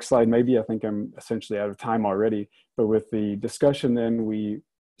switch to the next slide. Maybe I think I'm essentially out of time already, but with the discussion then we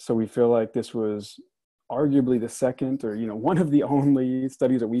feel like this was arguably the second, or, you know, one of the only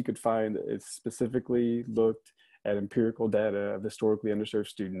studies that we could find that is specifically looked at empirical data of historically underserved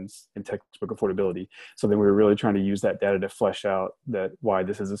students and textbook affordability. So then we were really trying to use that data to flesh out that why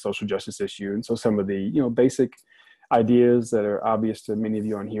this is a social justice issue. And so some of the, you know, basic ideas that are obvious to many of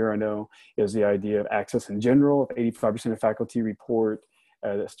you on here, I know, is the idea of access in general. If 85% of faculty report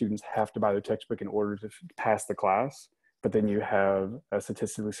that students have to buy their textbook in order to pass the class, but then you have a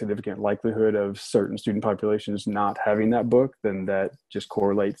statistically significant likelihood of certain student populations not having that book, then that just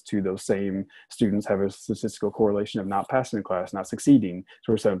correlates to those same students have a statistical correlation of not passing the class, not succeeding.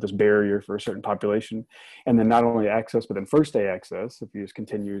 So we're setting up this barrier for a certain population. And then not only access, but then first day access. If you just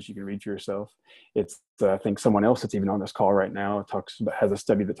continue, as you can read for yourself. It's, I think someone else that's even on this call right now has a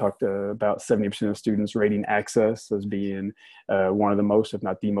study that talked about 70% of students rating access as being one of the most, if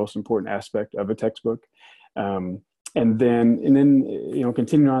not the most important aspect of a textbook. And then, you know,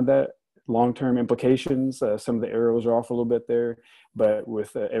 continuing on that, long-term implications, some of the arrows are off a little bit there, but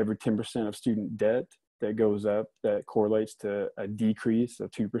with every 10% of student debt that goes up, that correlates to a decrease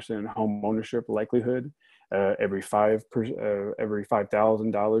of 2% in home ownership likelihood. Every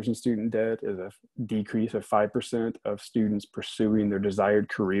 $5,000 in student debt is a decrease of 5% of students pursuing their desired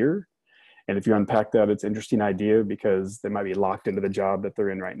career. And if you unpack that, it's an interesting idea because they might be locked into the job that they're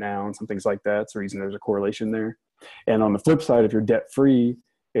in right now and some things like that. It's the reason there's a correlation there. And on the flip side, if you're debt-free,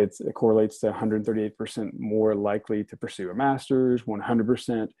 it correlates to 138% more likely to pursue a master's,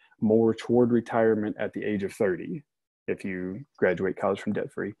 100% more toward retirement at the age of 30 if you graduate college from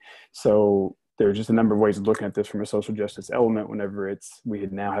debt-free. So there's just a number of ways of looking at this from a social justice element whenever we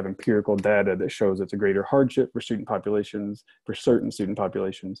now have empirical data that shows it's a greater hardship for student populations, for certain student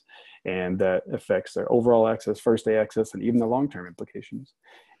populations, and that affects their overall access, first day access, and even the long-term implications.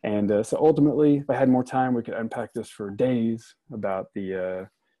 And so ultimately, if I had more time, we could unpack this for days about the,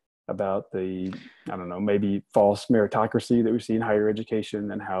 I don't know, maybe false meritocracy that we see in higher education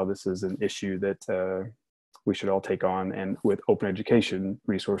and how this is an issue that we should all take on, and with open education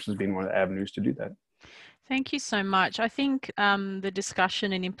resources being one of the avenues to do that. Thank you so much. I think the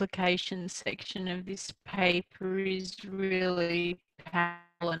discussion and implications section of this paper is really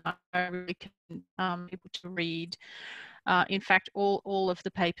powerful, and I really can people to read. In fact, all of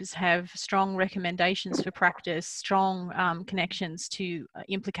the papers have strong recommendations for practice, strong connections to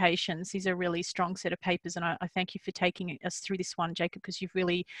implications. These are a really strong set of papers, and I thank you for taking us through this one, Jacob, because you've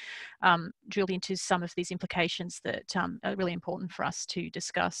really drilled into some of these implications that are really important for us to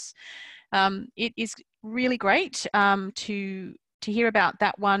discuss. It is really great to hear about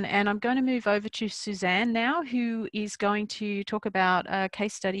that one, and I'm going to move over to Suzanne now, who is going to talk about a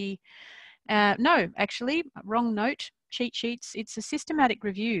case study. No, actually, wrong note. Cheat sheets. It's a systematic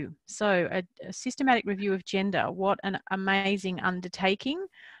review. So a systematic review of gender. What an amazing undertaking.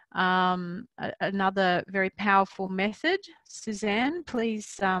 Another very powerful method. Suzanne,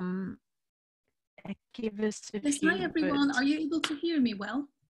 please give us a few Hi everyone. words. Are you able to hear me well?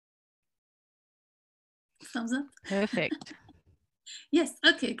 Thumbs up. Perfect. Yes.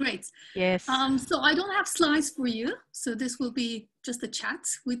 Okay, great. Yes. So I don't have slides for you. So this will be just a chat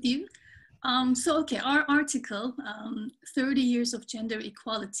with you. Okay, our article, 30 Years of Gender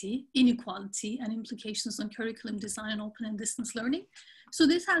Inequality and Implications on Curriculum Design and Open and Distance Learning. So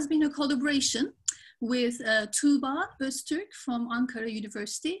this has been a collaboration with Tuğba Öztürk from Ankara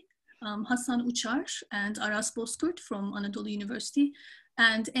University, Hasan Uçar and Aras Bozkurt from Anadolu University,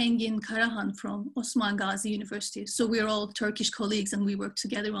 and Engin Karahan from Osman Gazi University. So we're all Turkish colleagues and we work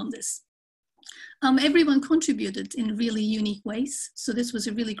together on this. Everyone contributed in really unique ways. So this was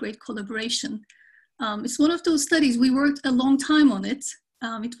a really great collaboration. It's one of those studies, we worked a long time on it.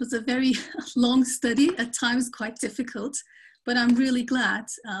 It was a very long study, at times quite difficult, but I'm really glad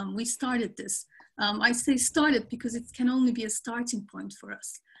we started this. I say started because it can only be a starting point for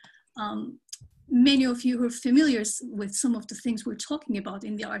us. Many of you who are familiar with some of the things we're talking about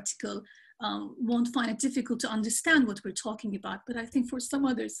in the article won't find it difficult to understand what we're talking about, but I think for some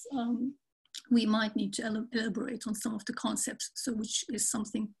others, we might need to elaborate on some of the concepts, so which is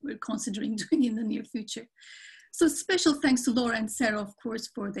something we're considering doing in the near future. So special thanks to Laura and Sarah, of course,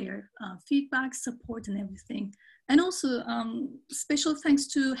 for their feedback, support and everything. And also special thanks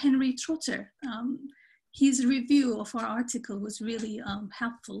to Henry Trotter. His review of our article was really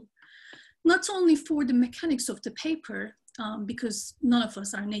helpful, not only for the mechanics of the paper, because none of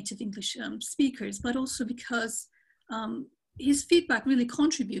us are native English speakers, but also because his feedback really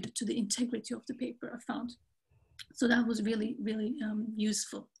contributed to the integrity of the paper, I found. So that was really, really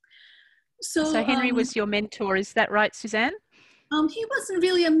useful. So Henry was your mentor, is that right, Suzanne? He wasn't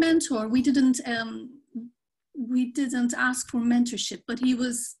really a mentor. We didn't ask for mentorship, but he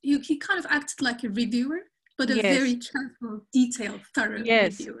kind of acted like a reviewer, but a very careful, detailed, thorough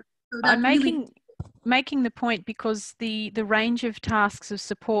reviewer. So I'm making the point because the range of tasks of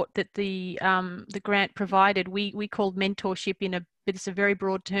support that the grant provided, we called mentorship it's a very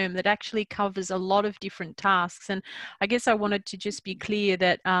broad term that actually covers a lot of different tasks. And I guess I wanted to just be clear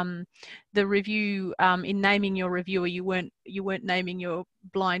that the review, in naming your reviewer, you weren't naming your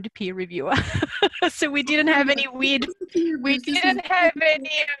blind peer reviewer. So we didn't have any we didn't have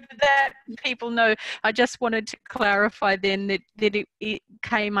any of that, people know. I just wanted to clarify then that it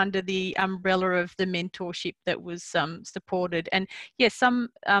came under the umbrella of the mentorship that was supported. And yes, some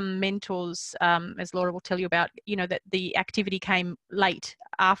mentors, as Laura will tell you about, that the activity came late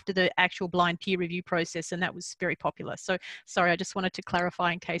after the actual blind peer review process, and that was very popular. So sorry, I just wanted to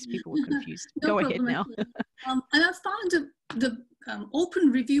clarify in case people were confused. Go ahead now. And I found the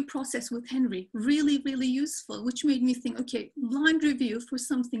open review process with Henry really, really useful, which made me think, okay, blind review for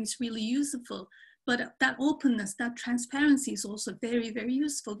something is really useful, but that openness, that transparency is also very, very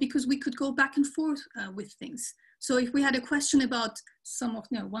useful because we could go back and forth with things. So if we had a question about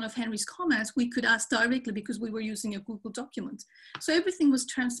one of Henry's comments, we could ask directly because we were using a Google document. So everything was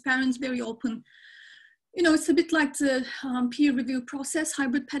transparent, very open. It's a bit like the peer review process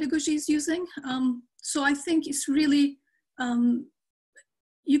hybrid pedagogy is using. So I think it's really,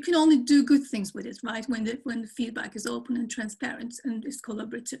 you can only do good things with it, right? When the feedback is open and transparent and is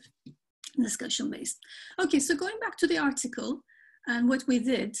collaborative, discussion based. Okay, so going back to the article and what we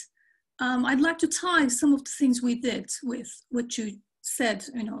did, I'd like to tie some of the things we did with what you said,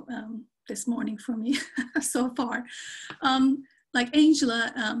 this morning for me so far. Like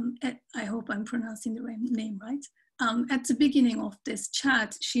Angela, I hope I'm pronouncing the name right. At the beginning of this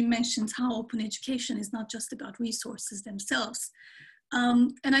chat, she mentioned how open education is not just about resources themselves.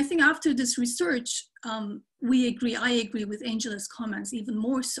 And I think after this research, I agree with Angela's comments even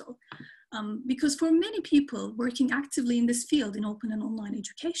more so. Because for many people working actively in this field in open and online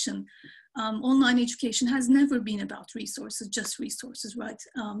education, online education has never been about resources, just resources, right?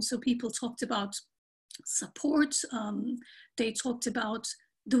 So people talked about support. They talked about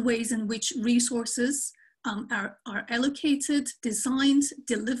the ways in which resources are allocated, designed,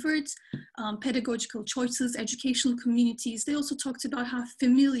 delivered, pedagogical choices, educational communities. They also talked about how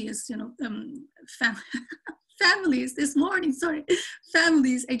families, families this morning, sorry,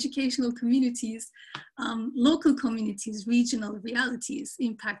 families, educational communities, local communities, regional realities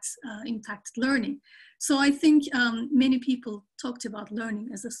impact learning. So I think many people talked about learning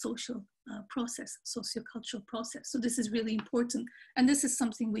as a social process, sociocultural process. So this is really important. And this is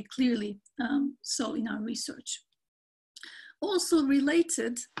something we clearly saw in our research. Also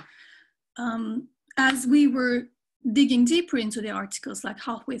related, as we were digging deeper into the articles, like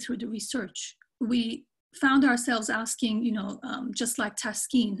halfway through the research, we found ourselves asking, just like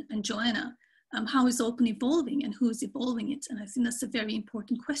Taskin and Joanna, how is open evolving and who is evolving it? And I think that's a very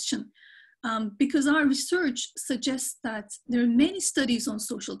important question. Because our research suggests that there are many studies on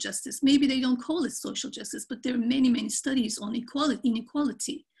social justice. Maybe they don't call it social justice, but there are many, many studies on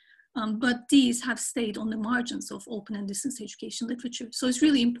inequality. But these have stayed on the margins of open and distance education literature. So it's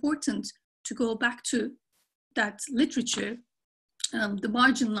really important to go back to that literature, the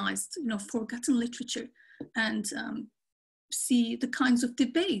marginalized, forgotten literature, and see the kinds of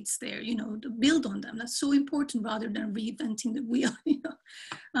debates there, to build on them. That's so important rather than reinventing the wheel.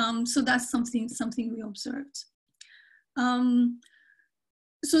 So that's something we observed.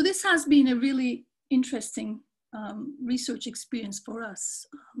 So this has been a really interesting research experience for us.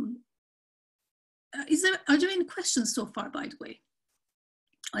 Are there any questions so far, by the way?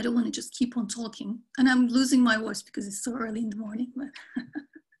 I don't want to just keep on talking, and I'm losing my voice because it's so early in the morning. But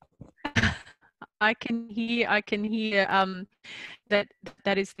I can hear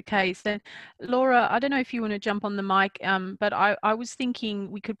that is the case. And Laura, I don't know if you want to jump on the mic, but I was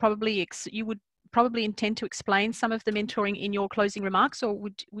thinking we could probably, you would probably intend to explain some of the mentoring in your closing remarks, or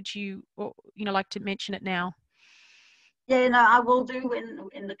would you, like to mention it now? Yeah, no, I will do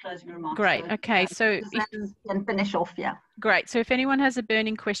in the closing remarks. Great. Okay. So and finish off. Yeah. Great. So if anyone has a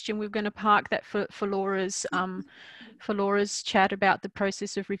burning question, we're going to park that for Laura's chat about the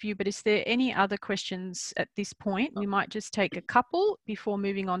process of review. But is there any other questions at this point? We might just take a couple before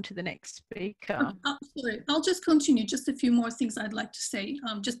moving on to the next speaker. Sorry, I'll just continue. Just a few more things I'd like to say.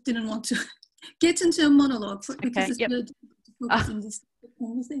 Just didn't want to get into a monologue because it's good to focus in these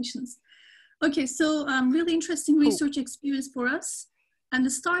conversations. Okay, so really interesting research experience for us. And the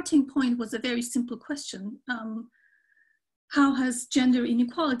starting point was a very simple question. How has gender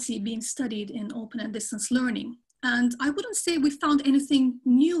inequality been studied in open and distance learning? And I wouldn't say we found anything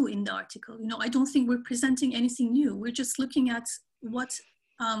new in the article. I don't think we're presenting anything new. We're just looking at what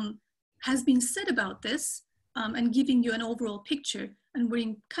has been said about this and giving you an overall picture, and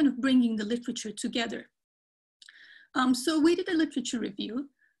we're kind of bringing the literature together. So we did a literature review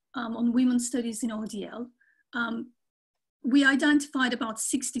on women's studies in ODL. We identified about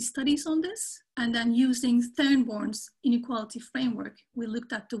 60 studies on this, and then using Thornborn's inequality framework, we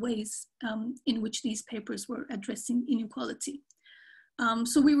looked at the ways in which these papers were addressing inequality.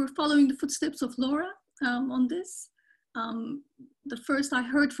 So we were following the footsteps of Laura on this. The first I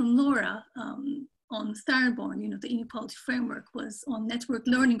heard from Laura on Thornborn, the inequality framework, was on Network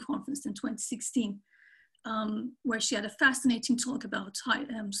Learning Conference in 2016, where she had a fascinating talk about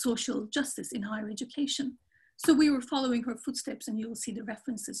social justice in higher education. So we were following her footsteps, and you will see the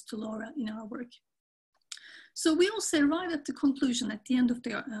references to Laura in our work. So we also arrived at the conclusion at the end of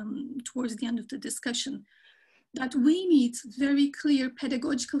the, towards the end of the discussion, that we need very clear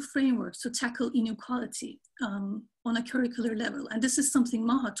pedagogical frameworks to tackle inequality on a curricular level. And this is something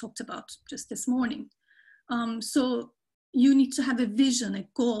Maha talked about just this morning. So you need to have a vision, a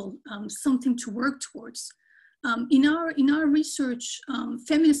goal, something to work towards. In our research,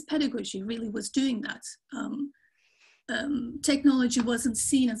 feminist pedagogy really was doing that. Technology wasn't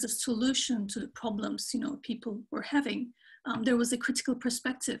seen as a solution to the problems people were having. There was a critical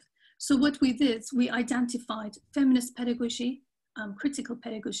perspective. So what we did, we identified feminist pedagogy, critical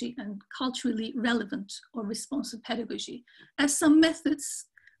pedagogy, and culturally relevant or responsive pedagogy as some methods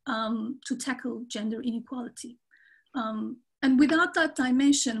to tackle gender inequality. And without that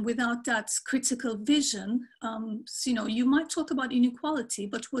dimension, without that critical vision, you might talk about inequality,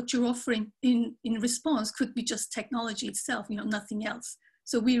 but what you're offering in response could be just technology itself, nothing else.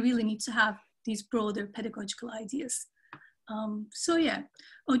 So we really need to have these broader pedagogical ideas. So yeah,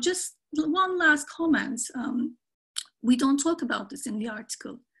 just one last comment. We don't talk about this in the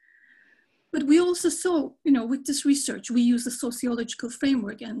article, but we also saw, with this research, we use a sociological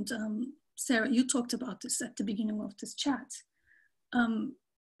framework, and Sarah, you talked about this at the beginning of this chat.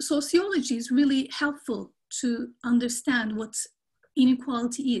 sociology is really helpful to understand what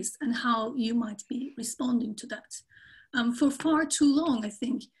inequality is and how you might be responding to that. For far too long, I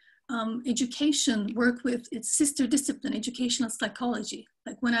think, education worked with its sister discipline, educational psychology.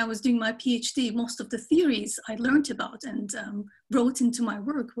 Like when I was doing my PhD, most of the theories I learned about and wrote into my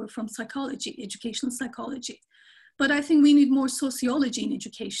work were from psychology, educational psychology. But I think we need more sociology in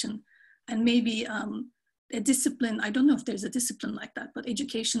education, and maybe a discipline. I don't know if there's a discipline like that, but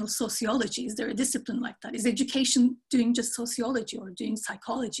educational sociology, is there a discipline like that? Is education doing just sociology or doing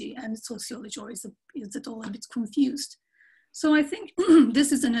psychology and sociology, or is it all a bit confused? So I think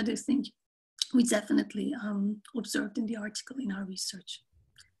this is another thing we definitely observed in the article in our research.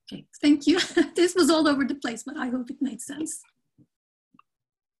 Okay, thank you. This was all over the place, but I hope it made sense.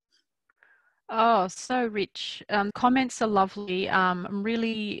 Oh, so rich. Comments are lovely. I'm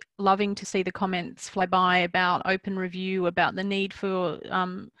really loving to see the comments fly by about open review, about the need for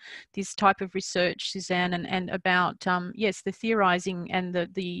this type of research, Suzanne, and about, yes, the theorizing and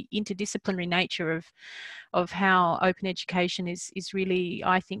the interdisciplinary nature of how open education is really,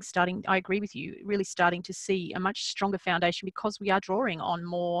 I think, I agree with you, really starting to see a much stronger foundation, because we are drawing on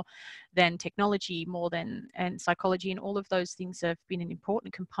more than technology, and psychology, and all of those things have been an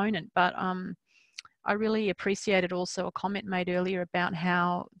important component. But I really appreciated also a comment made earlier about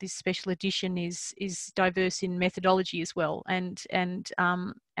how this special edition is diverse in methodology as well, and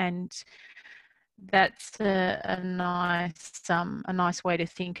that's a nice way to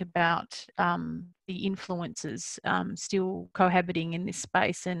think about the influences still cohabiting in this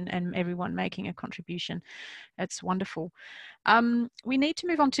space, and everyone making a contribution. That's wonderful. We need to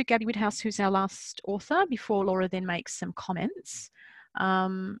move on to Gabby Woodhouse, who's our last author, before Laura then makes some comments.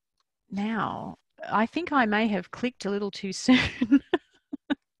 Now, I think I may have clicked a little too soon.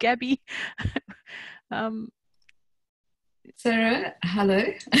 Gabby. Sarah, hello.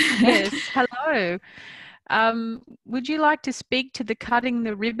 Yes, hello. Would you like to speak to the cutting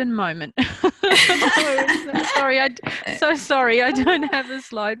the ribbon moment? Sorry, I don't have a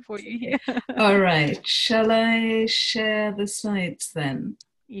slide for you here. All right, shall I share the slides then?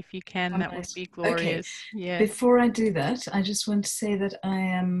 If you can, that would be glorious. Okay. Yeah. Before I do that, I just want to say that I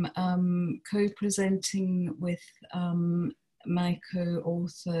am co-presenting with my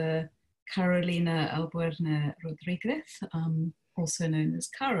co-author Carolina Albuerna Rodriguez, also known as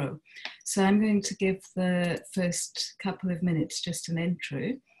Caro. So I'm going to give the first couple of minutes just an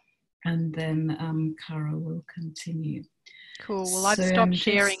intro, and then Caro will continue. Cool. Well, I've stopped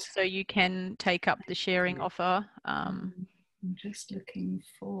sharing, so you can take up the sharing offer. I'm just looking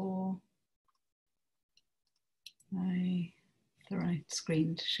for the right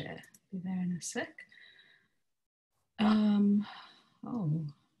screen to share. Be there in a sec. Oh,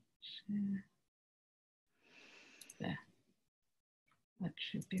 share. There. That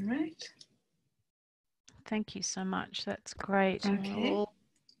should be right. Thank you so much. That's great. Okay. We'll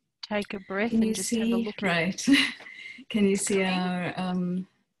take a breath and just have a look. Right. Can you see our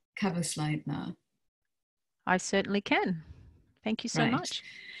cover slide now? I certainly can. Thank you so much.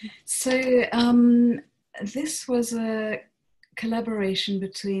 So this was a collaboration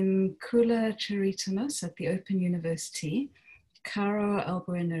between Kula Charitanos at the Open University, Caro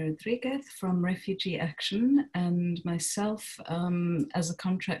Albuerna Rodriguez from Refugee Action, and myself as a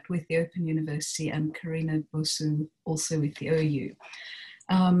contract with the Open University, and Karina Bosu also with the OU.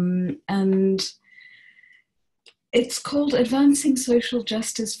 And it's called Advancing Social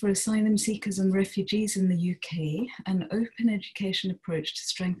Justice for Asylum Seekers and Refugees in the UK, an open education approach to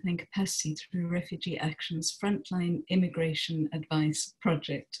strengthening capacity through Refugee Action's Frontline Immigration Advice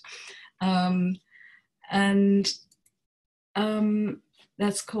Project.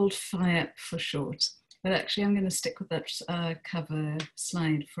 That's called FIAP for short. But actually I'm going to stick with that cover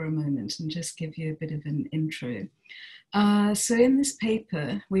slide for a moment and just give you a bit of an intro. So in this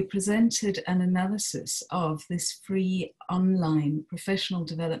paper, we presented an analysis of this free online professional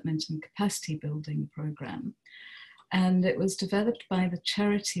development and capacity building program. And it was developed by the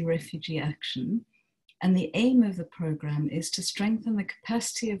charity Refugee Action. And the aim of the program is to strengthen the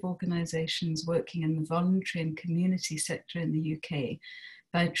capacity of organizations working in the voluntary and community sector in the UK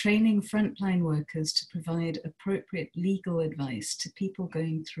by training frontline workers to provide appropriate legal advice to people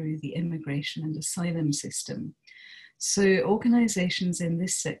going through the immigration and asylum system. So organizations in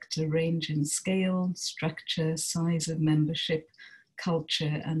this sector range in scale, structure, size of membership,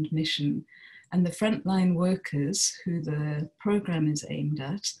 culture, and mission. And the frontline workers who the program is aimed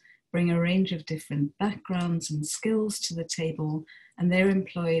at bring a range of different backgrounds and skills to the table, and they're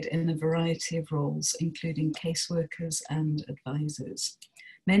employed in a variety of roles, including caseworkers and advisors.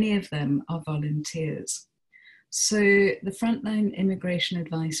 Many of them are volunteers. So the Frontline Immigration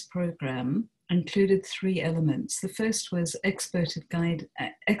Advice Programme included 3 elements. The first was expert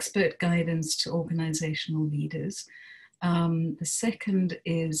guidance to organisational leaders. The second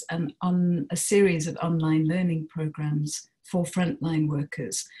is a series of online learning programmes for frontline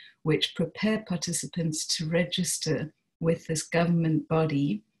workers, which prepare participants to register with this government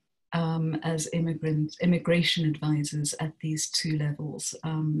body as immigration advisors at these 2 levels.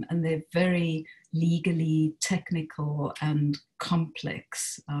 And they're very legally technical and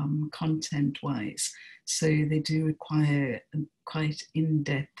complex content-wise. So they do require quite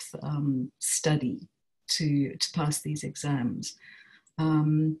in-depth study to pass these exams.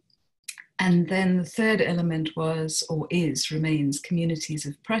 And then the third element was, or remains, communities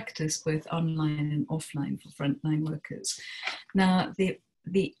of practice, both online and offline for frontline workers. Now,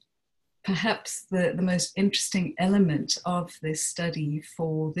 perhaps the most interesting element of this study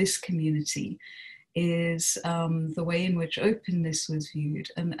for this community is the way in which openness was viewed.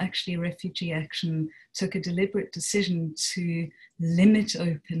 And actually Refugee Action took a deliberate decision to limit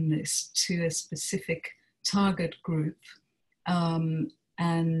openness to a specific target group.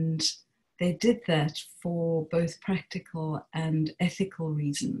 And they did that for both practical and ethical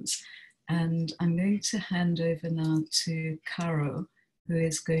reasons. And I'm going to hand over now to Caro, who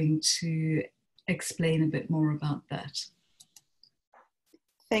is going to explain a bit more about that.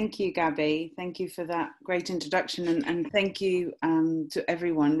 Thank you, Gabby. Thank you for that great introduction. And thank you to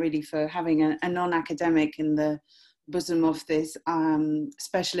everyone really for having a non-academic in the bosom of this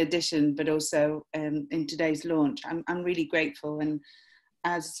special edition, but also in today's launch. I'm really grateful. And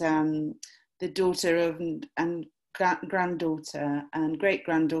as the daughter of and granddaughter and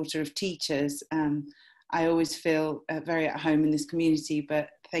great-granddaughter of teachers, I always feel very at home in this community, but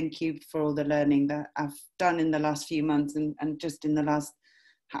thank you for all the learning that I've done in the last few months and just in the last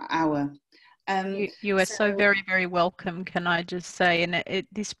hour. You are so very, very welcome, can I just say, and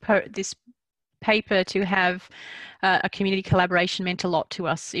this paper to have a community collaboration meant a lot to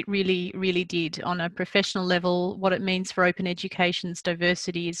us. It really, really did. On a professional level, what it means for open education's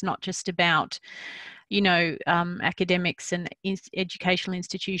diversity is not just about, academics and educational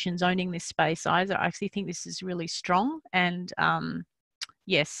institutions owning this space either. I actually think this is really strong, and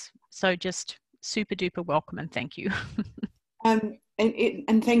yes, so just super duper welcome and thank you.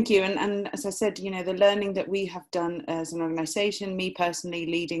 And thank you. And as I said, the learning that we have done as an organisation, me personally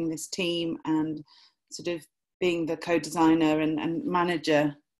leading this team and sort of being the co-designer and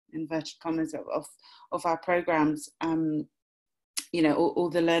manager, inverted commas, of our programmes, all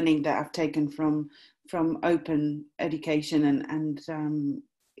the learning that I've taken from open education and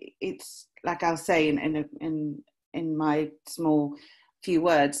it's like I'll say in my small few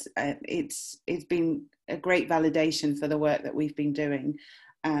words, it's been a great validation for the work that we've been doing,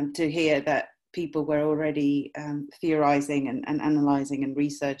 to hear that people were already theorising and analysing and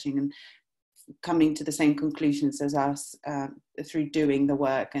researching and coming to the same conclusions as us through doing the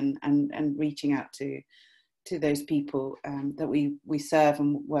work and reaching out to those people that we serve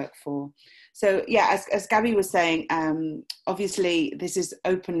and work for. So yeah, as Gabby was saying, obviously this is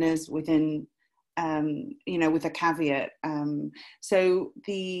openness within with a caveat. So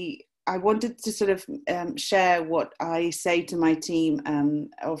I wanted to sort of share what I say to my team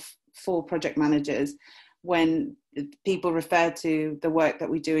of 4 project managers when people refer to the work that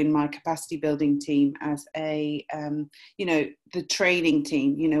we do in my capacity building team as the training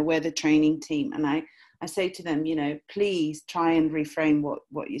team. We're the training team, and I say to them, please try and reframe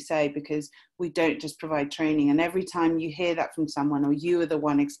what you say, because we don't just provide training. And every time you hear that from someone, or you are the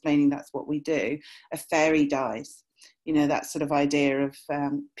one explaining that's what we do, a fairy dies. That sort of idea of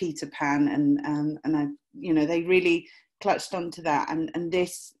Peter Pan, and they really clutched onto that. And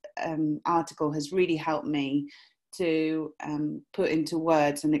this article has really helped me to put into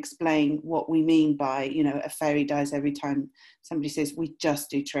words and explain what we mean by, a fairy dies every time somebody says we just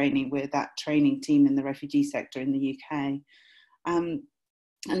do training. We're that training team in the refugee sector in the UK. And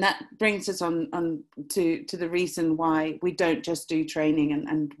that brings us on to the reason why we don't just do training,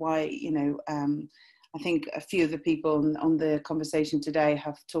 and why, I think a few of the people on the conversation today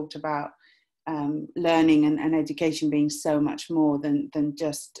have talked about learning and education being so much more than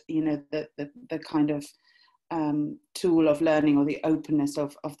just, the kind of tool of learning, or the openness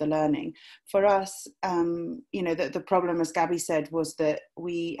of the learning. For us, the problem, as Gabby said, was that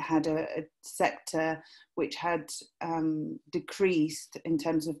we had a sector which had decreased in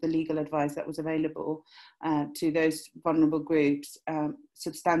terms of the legal advice that was available to those vulnerable groups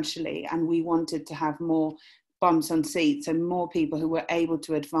substantially, and we wanted to have more bums on seats and more people who were able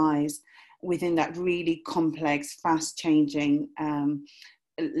to advise within that really complex, fast-changing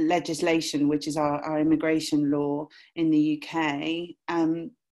legislation, which is our immigration law in the UK,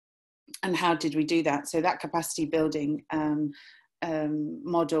 and how did we do that? So that capacity building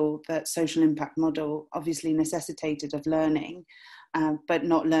model, that social impact model, obviously necessitated of learning, but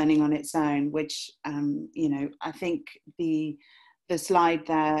not learning on its own, which, you know, I think the slide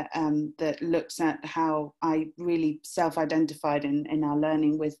there that looks at how I really self-identified in our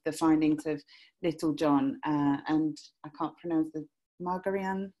learning with the findings of Little John, and I can't pronounce the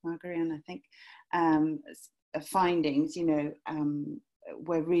Margarian, I think, findings, you know,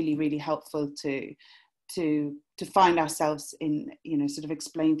 were really, really helpful to find ourselves in, you know, sort of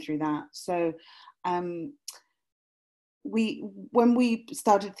explain through that. So when we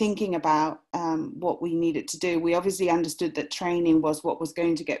started thinking about what we needed to do, we obviously understood that training was what was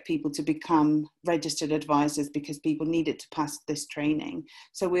going to get people to become registered advisors, because people needed to pass this training.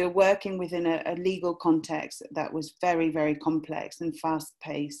 So we were working within a legal context that was very, very complex and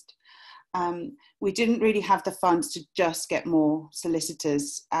fast-paced. We didn't really have the funds to just get more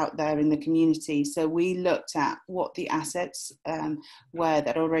solicitors out there in the community. So we looked at what the assets were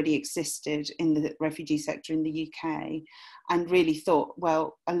that already existed in the refugee sector in the UK, and really thought,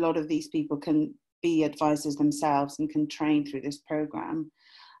 well, a lot of these people can be advisors themselves and can train through this program.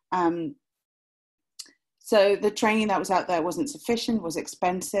 So the training that was out there wasn't sufficient, was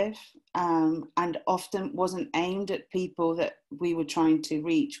expensive, and often wasn't aimed at people that we were trying to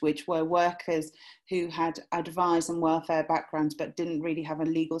reach, which were workers who had advice and welfare backgrounds, but didn't really have a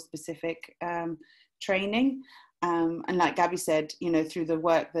legal specific training. And like Gabby said, you know, through the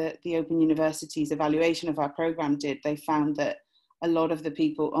work that the Open University's evaluation of our program did, they found that a lot of the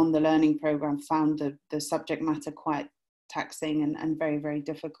people on the learning program found the subject matter quite taxing and very, very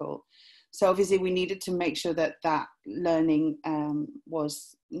difficult. So obviously we needed to make sure that that learning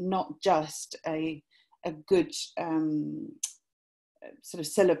was not just a good sort of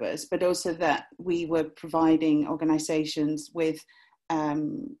syllabus, but also that we were providing organisations with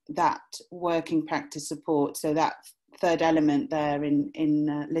that working practice support. So that third element there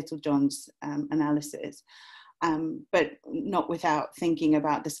in Little John's analysis, but not without thinking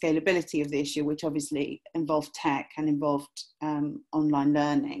about the scalability of the issue, which obviously involved tech and involved online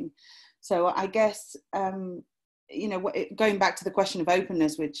learning. So I guess, you know, going back to the question of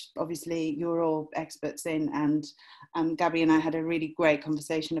openness, which obviously you're all experts in, and Gabby and I had a really great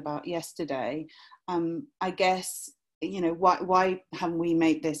conversation about yesterday, I guess, you know, why haven't we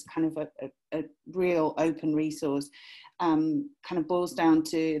made this kind of a real open resource? Kind of boils down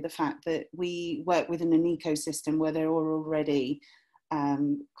to the fact that we work within an ecosystem where there are already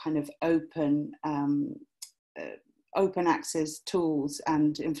kind of open access tools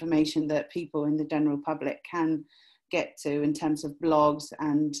and information that people in the general public can get to in terms of blogs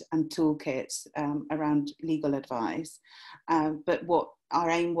and toolkits around legal advice. But what our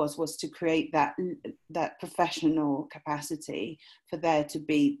aim was to create that professional capacity for there to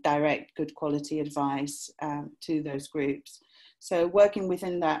be direct, good quality advice to those groups. So working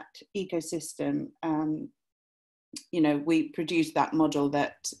within that ecosystem, you know, we produced that model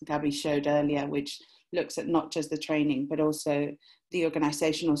that Gabby showed earlier, which looks at not just the training, but also the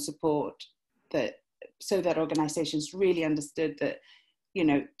organizational support, so that organizations really understood that, you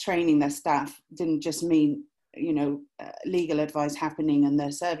know, training their staff didn't just mean, you know, legal advice happening in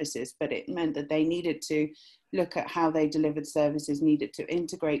their services, but it meant that they needed to look at how they delivered services, needed to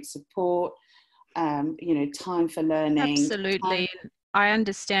integrate support, you know, time for learning. Absolutely. I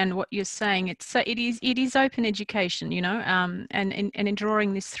understand what you're saying. It is open education, you know, and in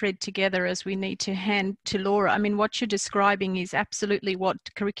drawing this thread together as we need to hand to Laura. I mean, what you're describing is absolutely what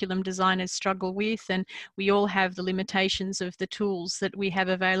curriculum designers struggle with, and we all have the limitations of the tools that we have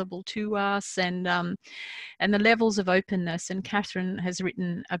available to us, and the levels of openness. And Catherine has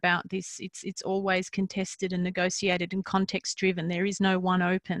written about this. It's always contested and negotiated and context driven. There is no one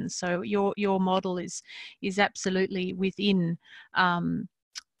open. So your model is absolutely within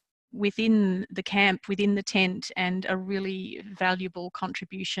the camp, within the tent, and a really valuable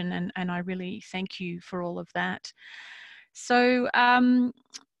contribution, and I really thank you for all of that. So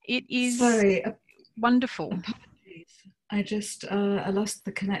it is wonderful. Apologies. I just I lost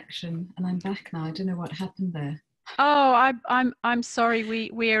the connection and I'm back now. I don't know what happened there. Oh, I'm sorry.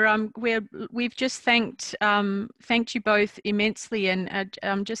 We've just thanked you both immensely, and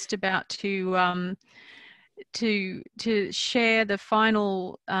I'm just about to share the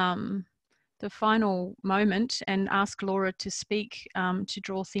final moment and ask Laura to speak to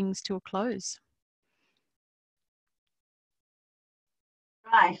draw things to a close.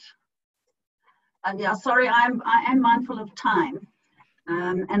 Right. Yeah, sorry, I am mindful of time,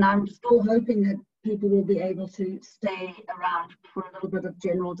 and I'm still hoping that people will be able to stay around for a little bit of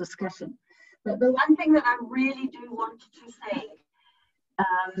general discussion. But the one thing that I really do want to say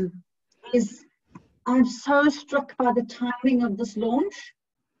is I'm so struck by the timing of this launch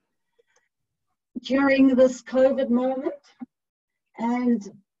during this COVID moment. And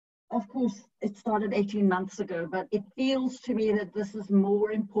of course, it started 18 months ago, but it feels to me that this is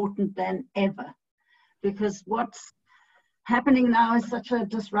more important than ever, because what's happening now is such a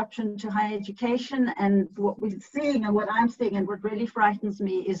disruption to higher education. And what we're seeing and what I'm seeing and what really frightens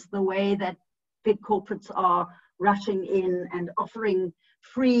me is the way that big corporates are rushing in and offering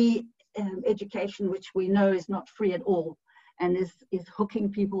free education, which we know is not free at all, and is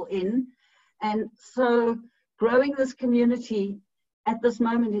hooking people in. And so growing this community at this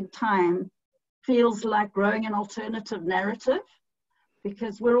moment in time feels like growing an alternative narrative,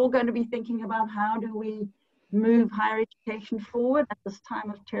 because we're all going to be thinking about how do we move higher education forward at this time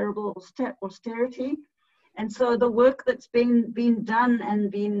of terrible austerity. And so the work that's been done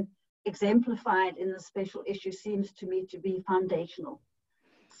and been exemplified in the special issue seems to me to be foundational.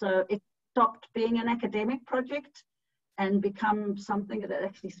 So it stopped being an academic project and become something that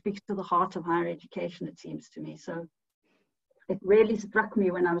actually speaks to the heart of higher education, it seems to me. So it really struck me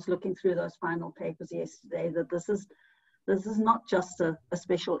when I was looking through those final papers yesterday that this is not just a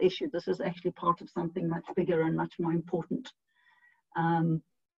special issue. This is actually part of something much bigger and much more important. And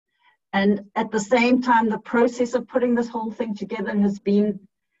at the same time, the process of putting this whole thing together has been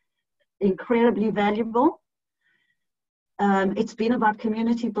incredibly valuable. It's been about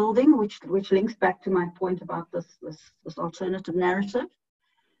community building, which links back to my point about this alternative narrative.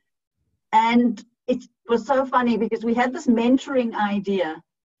 And it was so funny because we had this mentoring idea,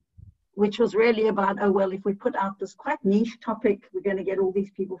 which was really about, oh, well, if we put out this quite niche topic, we're going to get all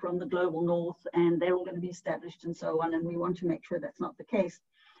these people from the global north and they're all going to be established and so on. And we want to make sure that's not the case.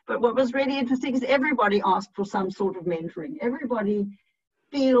 But what was really interesting is everybody asked for some sort of mentoring. Everybody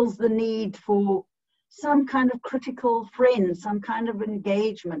feels the need for some kind of critical friend, some kind of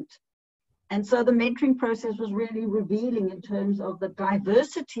engagement. And so the mentoring process was really revealing in terms of the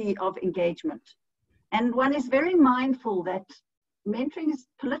diversity of engagement. And one is very mindful that mentoring is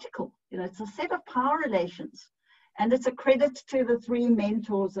political. You know, it's a set of power relations. And it's a credit to the three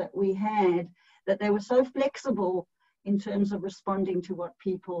mentors that we had, that they were so flexible in terms of responding to what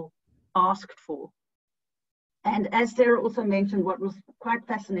people asked for. And as Sarah also mentioned, what was quite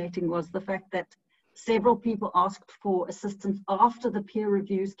fascinating was the fact that several people asked for assistance after the peer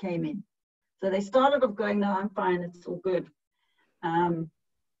reviews came in. So they started off going, no, I'm fine, it's all good.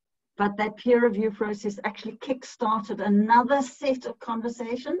 But that peer review process actually kick-started another set of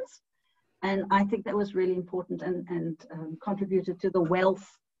conversations. And I think that was really important and contributed to the wealth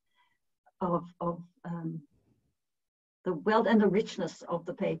of the wealth and the richness of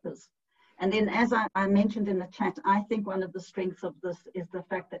the papers. And then, as I mentioned in the chat, I think one of the strengths of this is the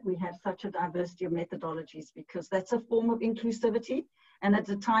fact that we have such a diversity of methodologies, because that's a form of inclusivity. And at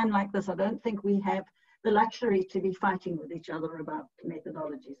a time like this, I don't think we have the luxury to be fighting with each other about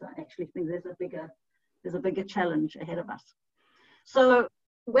methodologies. I actually think there's a bigger challenge ahead of us. So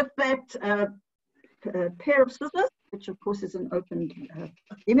with that pair of scissors, which of course is an open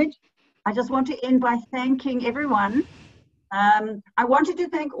image, I just want to end by thanking everyone. I wanted to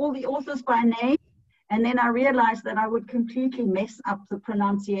thank all the authors by name, and then I realized that I would completely mess up the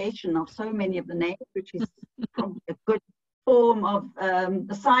pronunciation of so many of the names, which is probably a good form of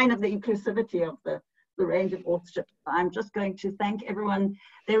the sign of the inclusivity of the range of authorship. I'm just going to thank everyone.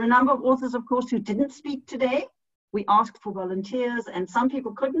 There are a number of authors, of course, who didn't speak today. We asked for volunteers, and some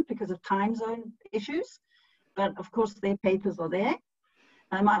people couldn't because of time zone issues, but of course their papers are there.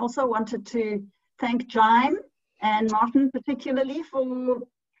 I also wanted to thank JIME and Martin particularly for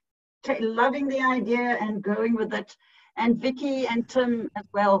loving the idea and going with it, and Vicky and Tim as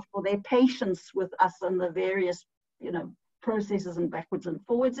well for their patience with us and the various, processes and backwards and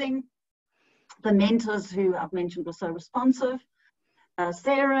forwardsing. The mentors who I've mentioned were so responsive.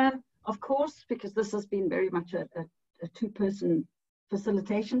 Sarah, of course, because this has been very much a two-person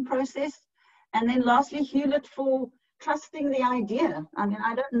facilitation process. And then lastly, Hewlett for trusting the idea. I mean,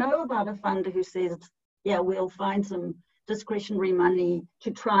 I don't know about a funder who says, yeah, we'll find some discretionary money to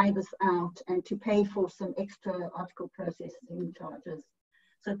try this out and to pay for some extra article processing charges.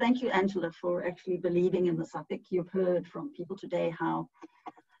 So thank you, Angela, for actually believing in this. I think you've heard from people today how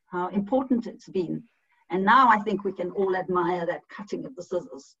important it's been. And now I think we can all admire that cutting of the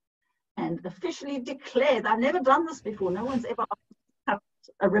scissors and officially declare that I've never done this before. No one's ever cut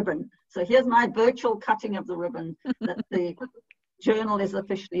a ribbon. So here's my virtual cutting of the ribbon that the journal is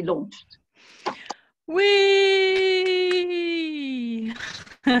officially launched. Whee!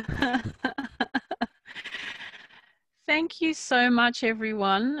 Thank you so much,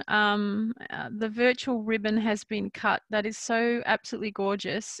 everyone. The virtual ribbon has been cut. That is so absolutely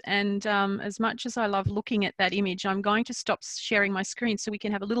gorgeous. And as much as I love looking at that image, I'm going to stop sharing my screen so we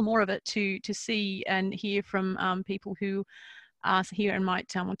can have a little more of it to see and hear from people who are here and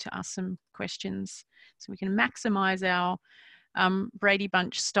might want to ask some questions. So we can maximize our Brady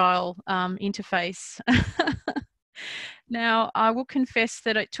Bunch style interface. Now, I will confess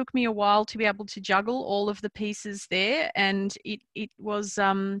that it took me a while to be able to juggle all of the pieces there, and it was,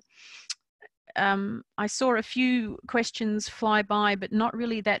 I saw a few questions fly by, but not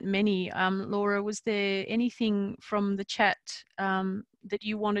really that many. Laura, was there anything from the chat that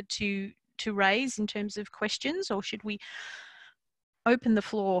you wanted to raise in terms of questions, or should we open the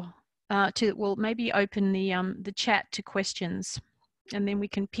floor well, maybe open the chat to questions, and then we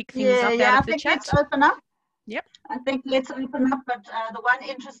can pick things up out of the chat. Let's open up. Yep. I think let's open up, but the one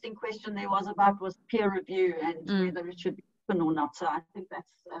interesting question there was peer review and whether it should be open or not. So I think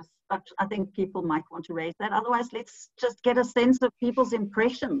that's, I think people might want to raise that. Otherwise, let's just get a sense of people's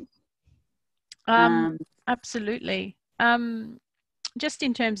impressions. Absolutely. Just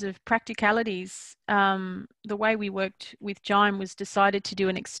in terms of practicalities, the way we worked with JIME was decided to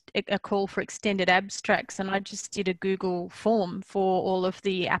do a call for extended abstracts, and I just did a Google form for all of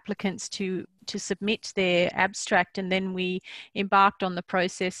the applicants to submit their abstract, and then we embarked on the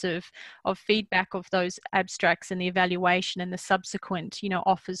process of feedback of those abstracts and the evaluation and the subsequent,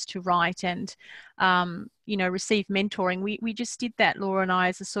 offers to write and, receive mentoring. We just did that, Laura and I,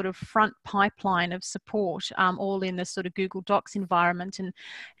 as a sort of front pipeline of support, all in the sort of Google Docs environment.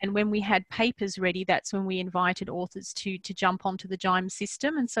 And when we had papers ready, that's when we invited authors to jump onto the JIME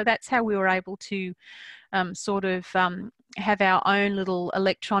system. And so that's how we were able to have our own little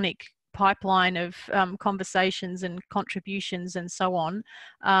electronic pipeline of conversations and contributions and so on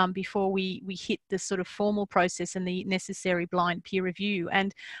before we hit the sort of formal process and the necessary blind peer review.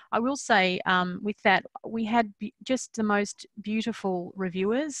 And I will say with that, we had just the most beautiful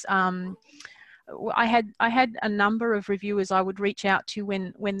reviewers. I had a number of reviewers I would reach out to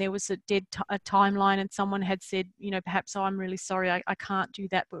when there was a timeline and someone had said, perhaps, oh, I'm really sorry, I can't do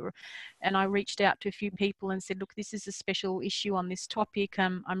that. And I reached out to a few people and said, look, this is a special issue on this topic.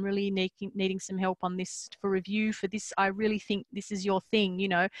 I'm really needing some help on this for review for this. I really think this is your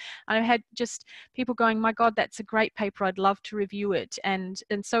thing, I had just people going, my God, that's a great paper. I'd love to review it. And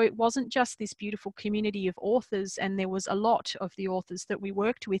so it wasn't just this beautiful community of authors, and there was a lot of the authors that we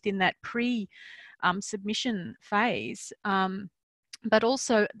worked with in that submission phase, but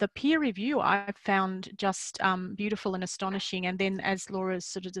also the peer review I found just beautiful and astonishing. And then, as Laura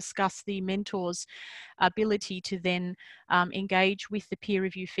sort of discussed, the mentors' ability to then engage with the peer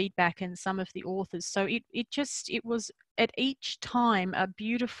review feedback and some of the authors. So it was at each time a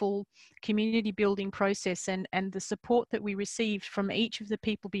beautiful community building process, and the support that we received from each of the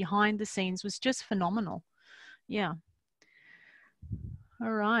people behind the scenes was just phenomenal. Yeah.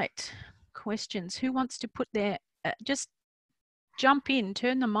 All right. Questions. Who wants to put their just jump in,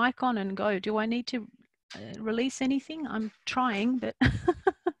 turn the mic on and go? Do I need to release anything? I'm trying, but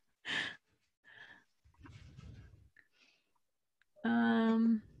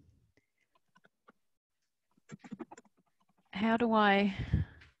how do I?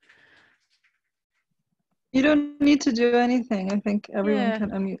 You don't need to do anything. I think everyone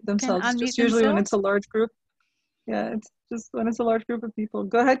can unmute themselves. Unmute just usually when it's a large group. Yeah, it's just when it's a large group of people.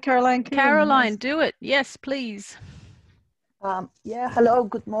 Go ahead, Caroline. Caroline, do it. Yes, please. Yeah, hello,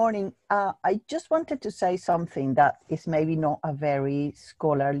 good morning. I just wanted to say something that is maybe not a very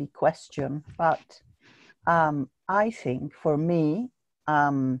scholarly question, but I think for me,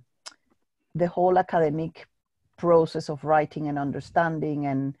 the whole academic process of writing and understanding,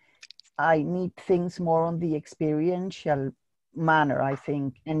 and I need things more on the experiential manner, I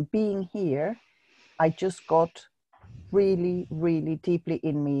think. And being here, I just got really, really deeply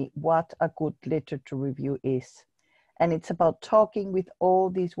in me what a good literature review is. And it's about talking with all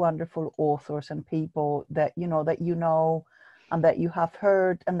these wonderful authors and people that you know, and that you have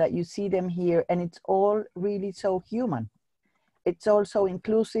heard, and that you see them here. And it's all really so human. It's also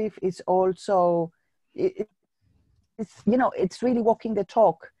inclusive. It's also, it's really walking the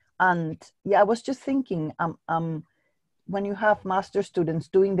talk. And yeah, I was just thinking, when you have master students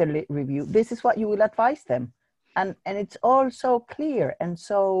doing the review, this is what you will advise them. And it's all so clear, and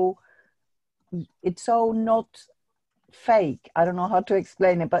so it's so not fake. I don't know how to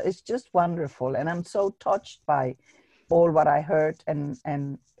explain it, but it's just wonderful. And I'm so touched by all what I heard, and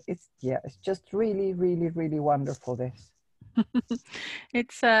it's just really, really, really wonderful, this.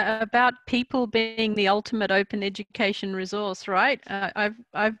 It's about people being the ultimate open education resource, right?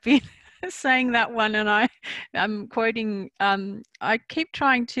 I've been saying that one, and I'm quoting, I keep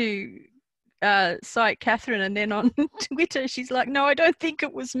trying to cite Catherine, and then on Twitter she's like, no, I don't think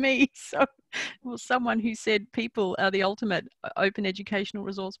it was me. So, well, someone who said people are the ultimate open educational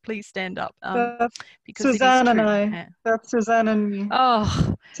resource, please stand up, because Suzanne it is true. and I. Yeah. That's Suzanne and me.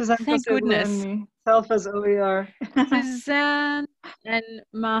 Oh, Suzanne thank Koseglu goodness. and me. Self as OER. Suzanne and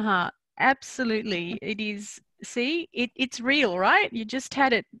Maha, absolutely. It is, see, it's real, right? You just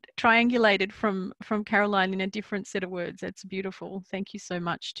had it triangulated from Caroline in a different set of words. That's beautiful. Thank you so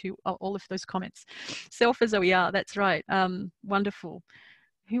much to all of those comments. Self as OER, that's right. Wonderful.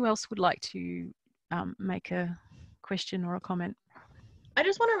 Who else would like to make a question or a comment? I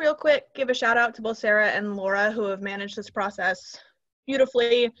just want to real quick give a shout out to both Sarah and Laura, who have managed this process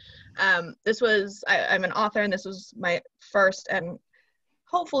beautifully. This was, I'm an author, and this was my first and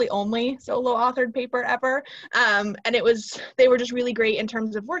hopefully only solo authored paper ever. And they were just really great in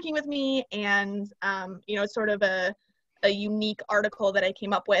terms of working with me, and you know, it's sort of a unique article that I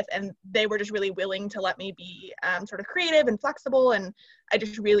came up with, and they were just really willing to let me be sort of creative and flexible, and I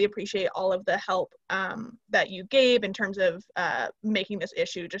just really appreciate all of the help that you gave in terms of making this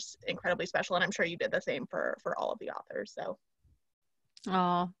issue just incredibly special, and I'm sure you did the same for all of the authors. So.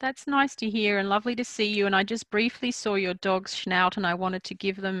 Oh, that's nice to hear and lovely to see you. And I just briefly saw your dog's schnout, and I wanted to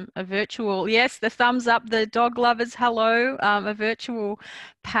give them a virtual, yes, the thumbs up, the dog lovers, hello, a virtual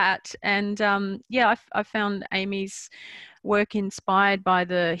pat. And yeah, I found Amy's work inspired by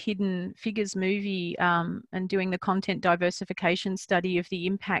the Hidden Figures movie, and doing the content diversification study of the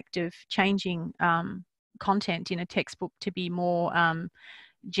impact of changing content in a textbook to be more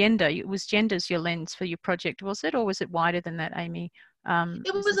gender. It was gender's your lens for your project, was it? Or was it wider than that, Amy?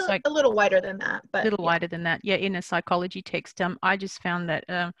 It was a little wider than that, but a little wider than that. Yeah, in a psychology text. I just found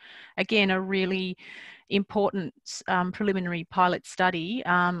that again a really important preliminary pilot study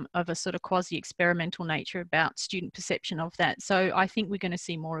of a sort of quasi-experimental nature about student perception of that. So I think we're going to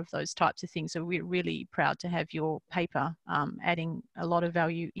see more of those types of things. So we're really proud to have your paper adding a lot of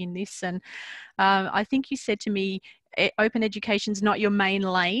value in this. And I think you said to me, open education's not your main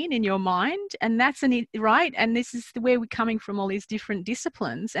lane in your mind, and that's right. And this is where we're coming from, all these different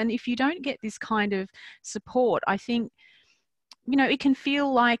disciplines. And if you don't get this kind of support, I think, you know, it can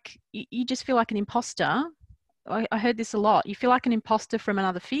feel like you just feel like an imposter. I heard this a lot. You feel like an imposter from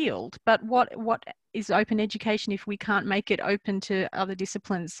another field. But what is open education if we can't make it open to other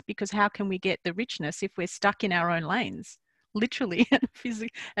disciplines? Because how can we get the richness if we're stuck in our own lanes? Literally and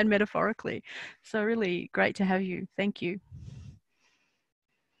physically and metaphorically. So really great to have you. Thank you.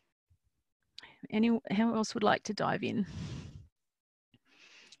 Who else would like to dive in?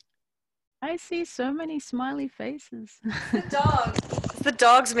 I see so many smiley faces. The dog. The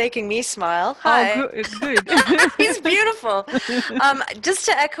dog's making me smile. Hi. Oh, good. He's beautiful. Just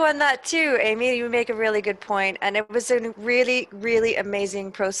to echo on that too, Amy, you make a really good point. And it was a really, really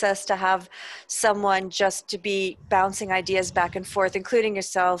amazing process to have someone just to be bouncing ideas back and forth, including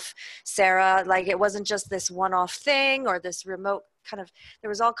yourself, Sarah. Like, it wasn't just this one-off thing or this remote kind of, there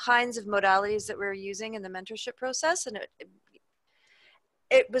was all kinds of modalities that we were using in the mentorship process. And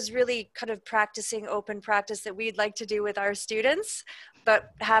it was really kind of practicing open practice that we'd like to do with our students,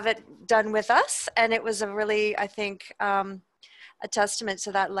 but have it done with us. And it was a really, I think, a testament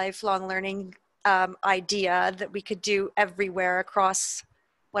to that lifelong learning idea that we could do everywhere across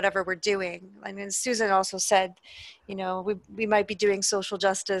whatever we're doing. I mean, Susan also said, you know, we might be doing social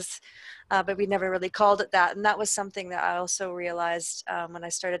justice, but we never really called it that. And that was something that I also realized when I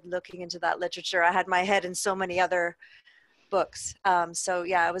started looking into that literature. I had my head in so many other books. So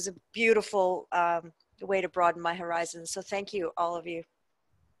yeah, it was a beautiful way to broaden my horizons. So thank you, all of you.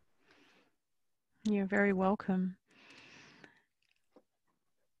 You're very welcome.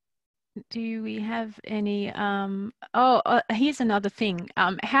 Do we have any, here's another thing.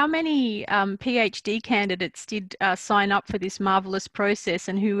 How many PhD candidates did sign up for this marvelous process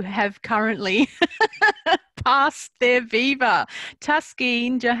and who have currently passed their Viva?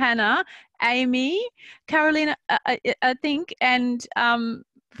 Tuskeen, Johanna, Amy, Carolina, I think, and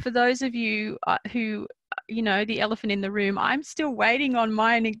for those of you who, you know, the elephant in the room, I'm still waiting on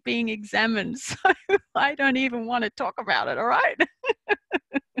mine being examined, so I don't even want to talk about it, all right?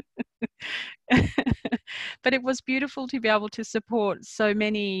 But it was beautiful to be able to support so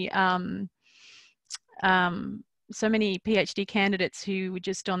many PhD candidates who were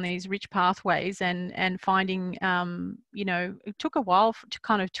just on these rich pathways and finding, you know, it took a while to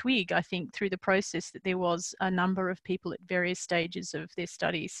kind of twig, I think, through the process that there was a number of people at various stages of their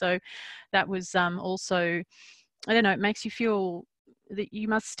study. So that was also, I don't know, it makes you feel that you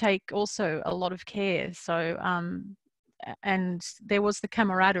must take also a lot of care. So there was the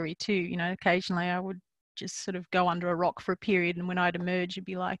camaraderie too. You know, occasionally I would just sort of go under a rock for a period, and when I'd emerge, it'd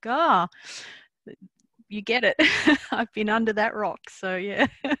be like, ah, you get it. I've been under that rock. So yeah.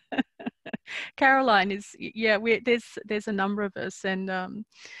 Caroline is, yeah, there's a number of us, and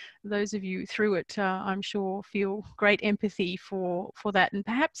those of you through it, I'm sure, feel great empathy for that. And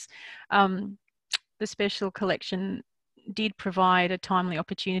perhaps the special collection did provide a timely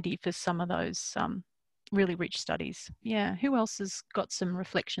opportunity for some of those really rich studies. Yeah, who else has got some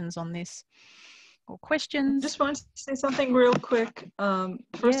reflections on this or questions? I just wanted to say something real quick.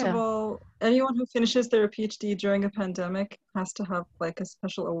 First of all, anyone who finishes their PhD during a pandemic has to have like a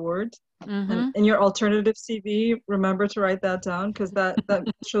special award. And in your alternative CV, remember to write that down, because that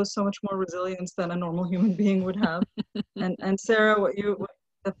shows so much more resilience than a normal human being would have. And Sarah,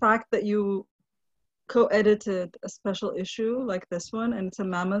 the fact that you co-edited a special issue like this one, and it's a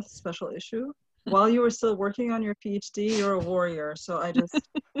mammoth special issue, while you were still working on your PhD, you're a warrior. So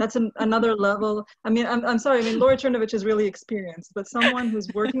that's another level. I mean, I'm sorry. I mean, Laura Czerniewicz is really experienced, but someone who's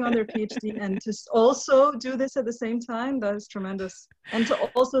working on their PhD and to also do this at the same time, that is tremendous. And to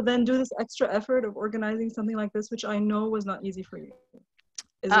also then do this extra effort of organizing something like this, which I know was not easy for you.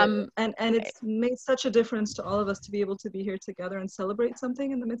 And it's made such a difference to all of us to be able to be here together and celebrate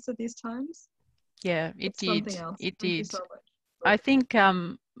something in the midst of these times. Yeah, it did. Something else. It Thank did. you so much. I think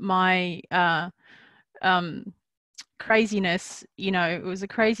my craziness, you know, it was a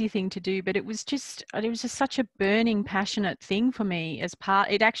crazy thing to do, but it was just such a burning, passionate thing for me as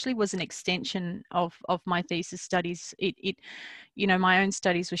it actually was an extension of my thesis studies. It you know, my own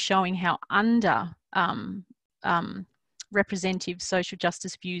studies were showing how representative social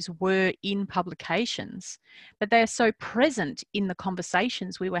justice views were in publications, but they are so present in the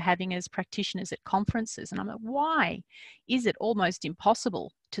conversations we were having as practitioners at conferences. And I'm like, why is it almost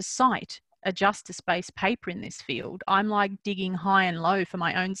impossible to cite a justice-based paper in this field? I'm like digging high and low for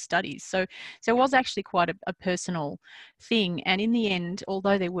my own studies. So it was actually quite a personal thing. And in the end,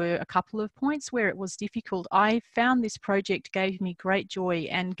 although there were a couple of points where it was difficult, I found this project gave me great joy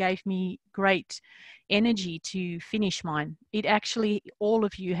and gave me great energy to finish mine. It actually, all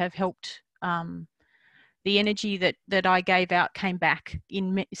of you have helped. The energy that I gave out came back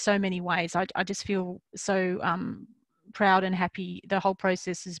in so many ways. I just feel so proud and happy. The whole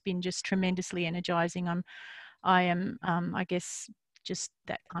process has been just tremendously energizing. I am I guess just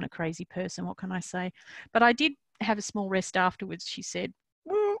that kind of crazy person, what can I say? But I did have a small rest afterwards, she said.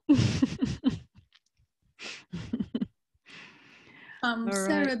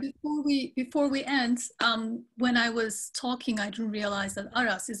 Sarah, before we end, when I was talking, I didn't realize that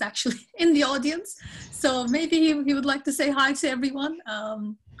Aras is actually in the audience. So maybe he would like to say hi to everyone.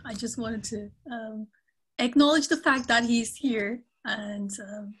 I just wanted to acknowledge the fact that he's here. And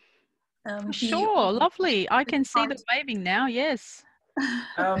sure, lovely. I can see the waving now, yes.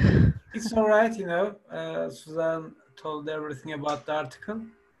 It's all right, you know. Susan told everything about the article.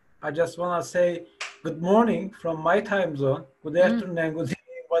 I just want to say good morning from my time zone. Good afternoon and good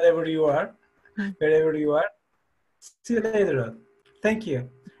evening, whatever you are, wherever you are. See you later on. Thank you.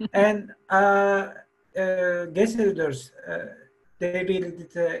 And guest editors, they really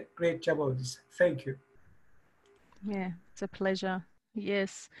did a great job of this. Thank you. Yeah, it's a pleasure.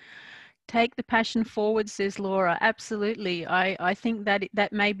 Yes. Take the passion forward, says Laura. Absolutely. I think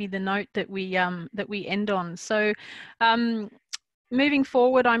that may be the note that we end on. So moving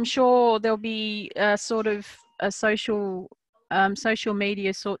forward, I'm sure there'll be sort of a social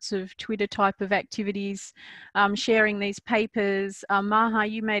media sorts of Twitter type of activities, sharing these papers. Maha,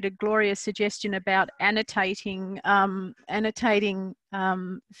 you made a glorious suggestion about annotating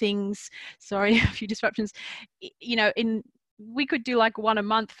things. Sorry, a few disruptions. You know, we could do like one a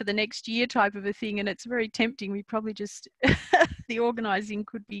month for the next year type of a thing, and it's very tempting. We probably just the organizing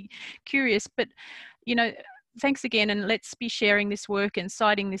could be curious, but you know, thanks again, and let's be sharing this work and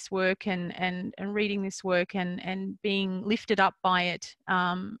citing this work and reading this work and being lifted up by it,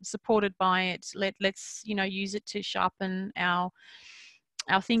 supported by it. Let's you know, use it to sharpen our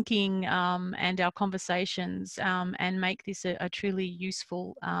thinking and our conversations, and make this a truly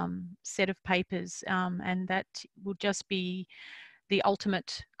useful set of papers, and that will just be the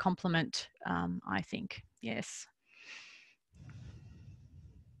ultimate compliment, I think. Yes.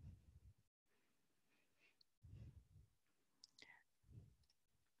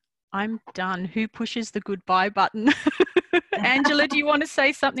 I'm done. Who pushes the goodbye button? Angela, do you want to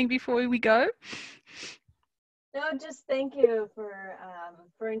say something before we go? No, just thank you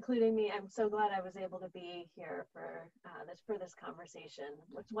for including me. I'm so glad I was able to be here for this conversation.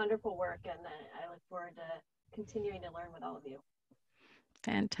 It's wonderful work, and I look forward to continuing to learn with all of you.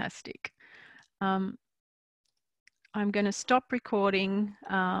 Fantastic. I'm going to stop recording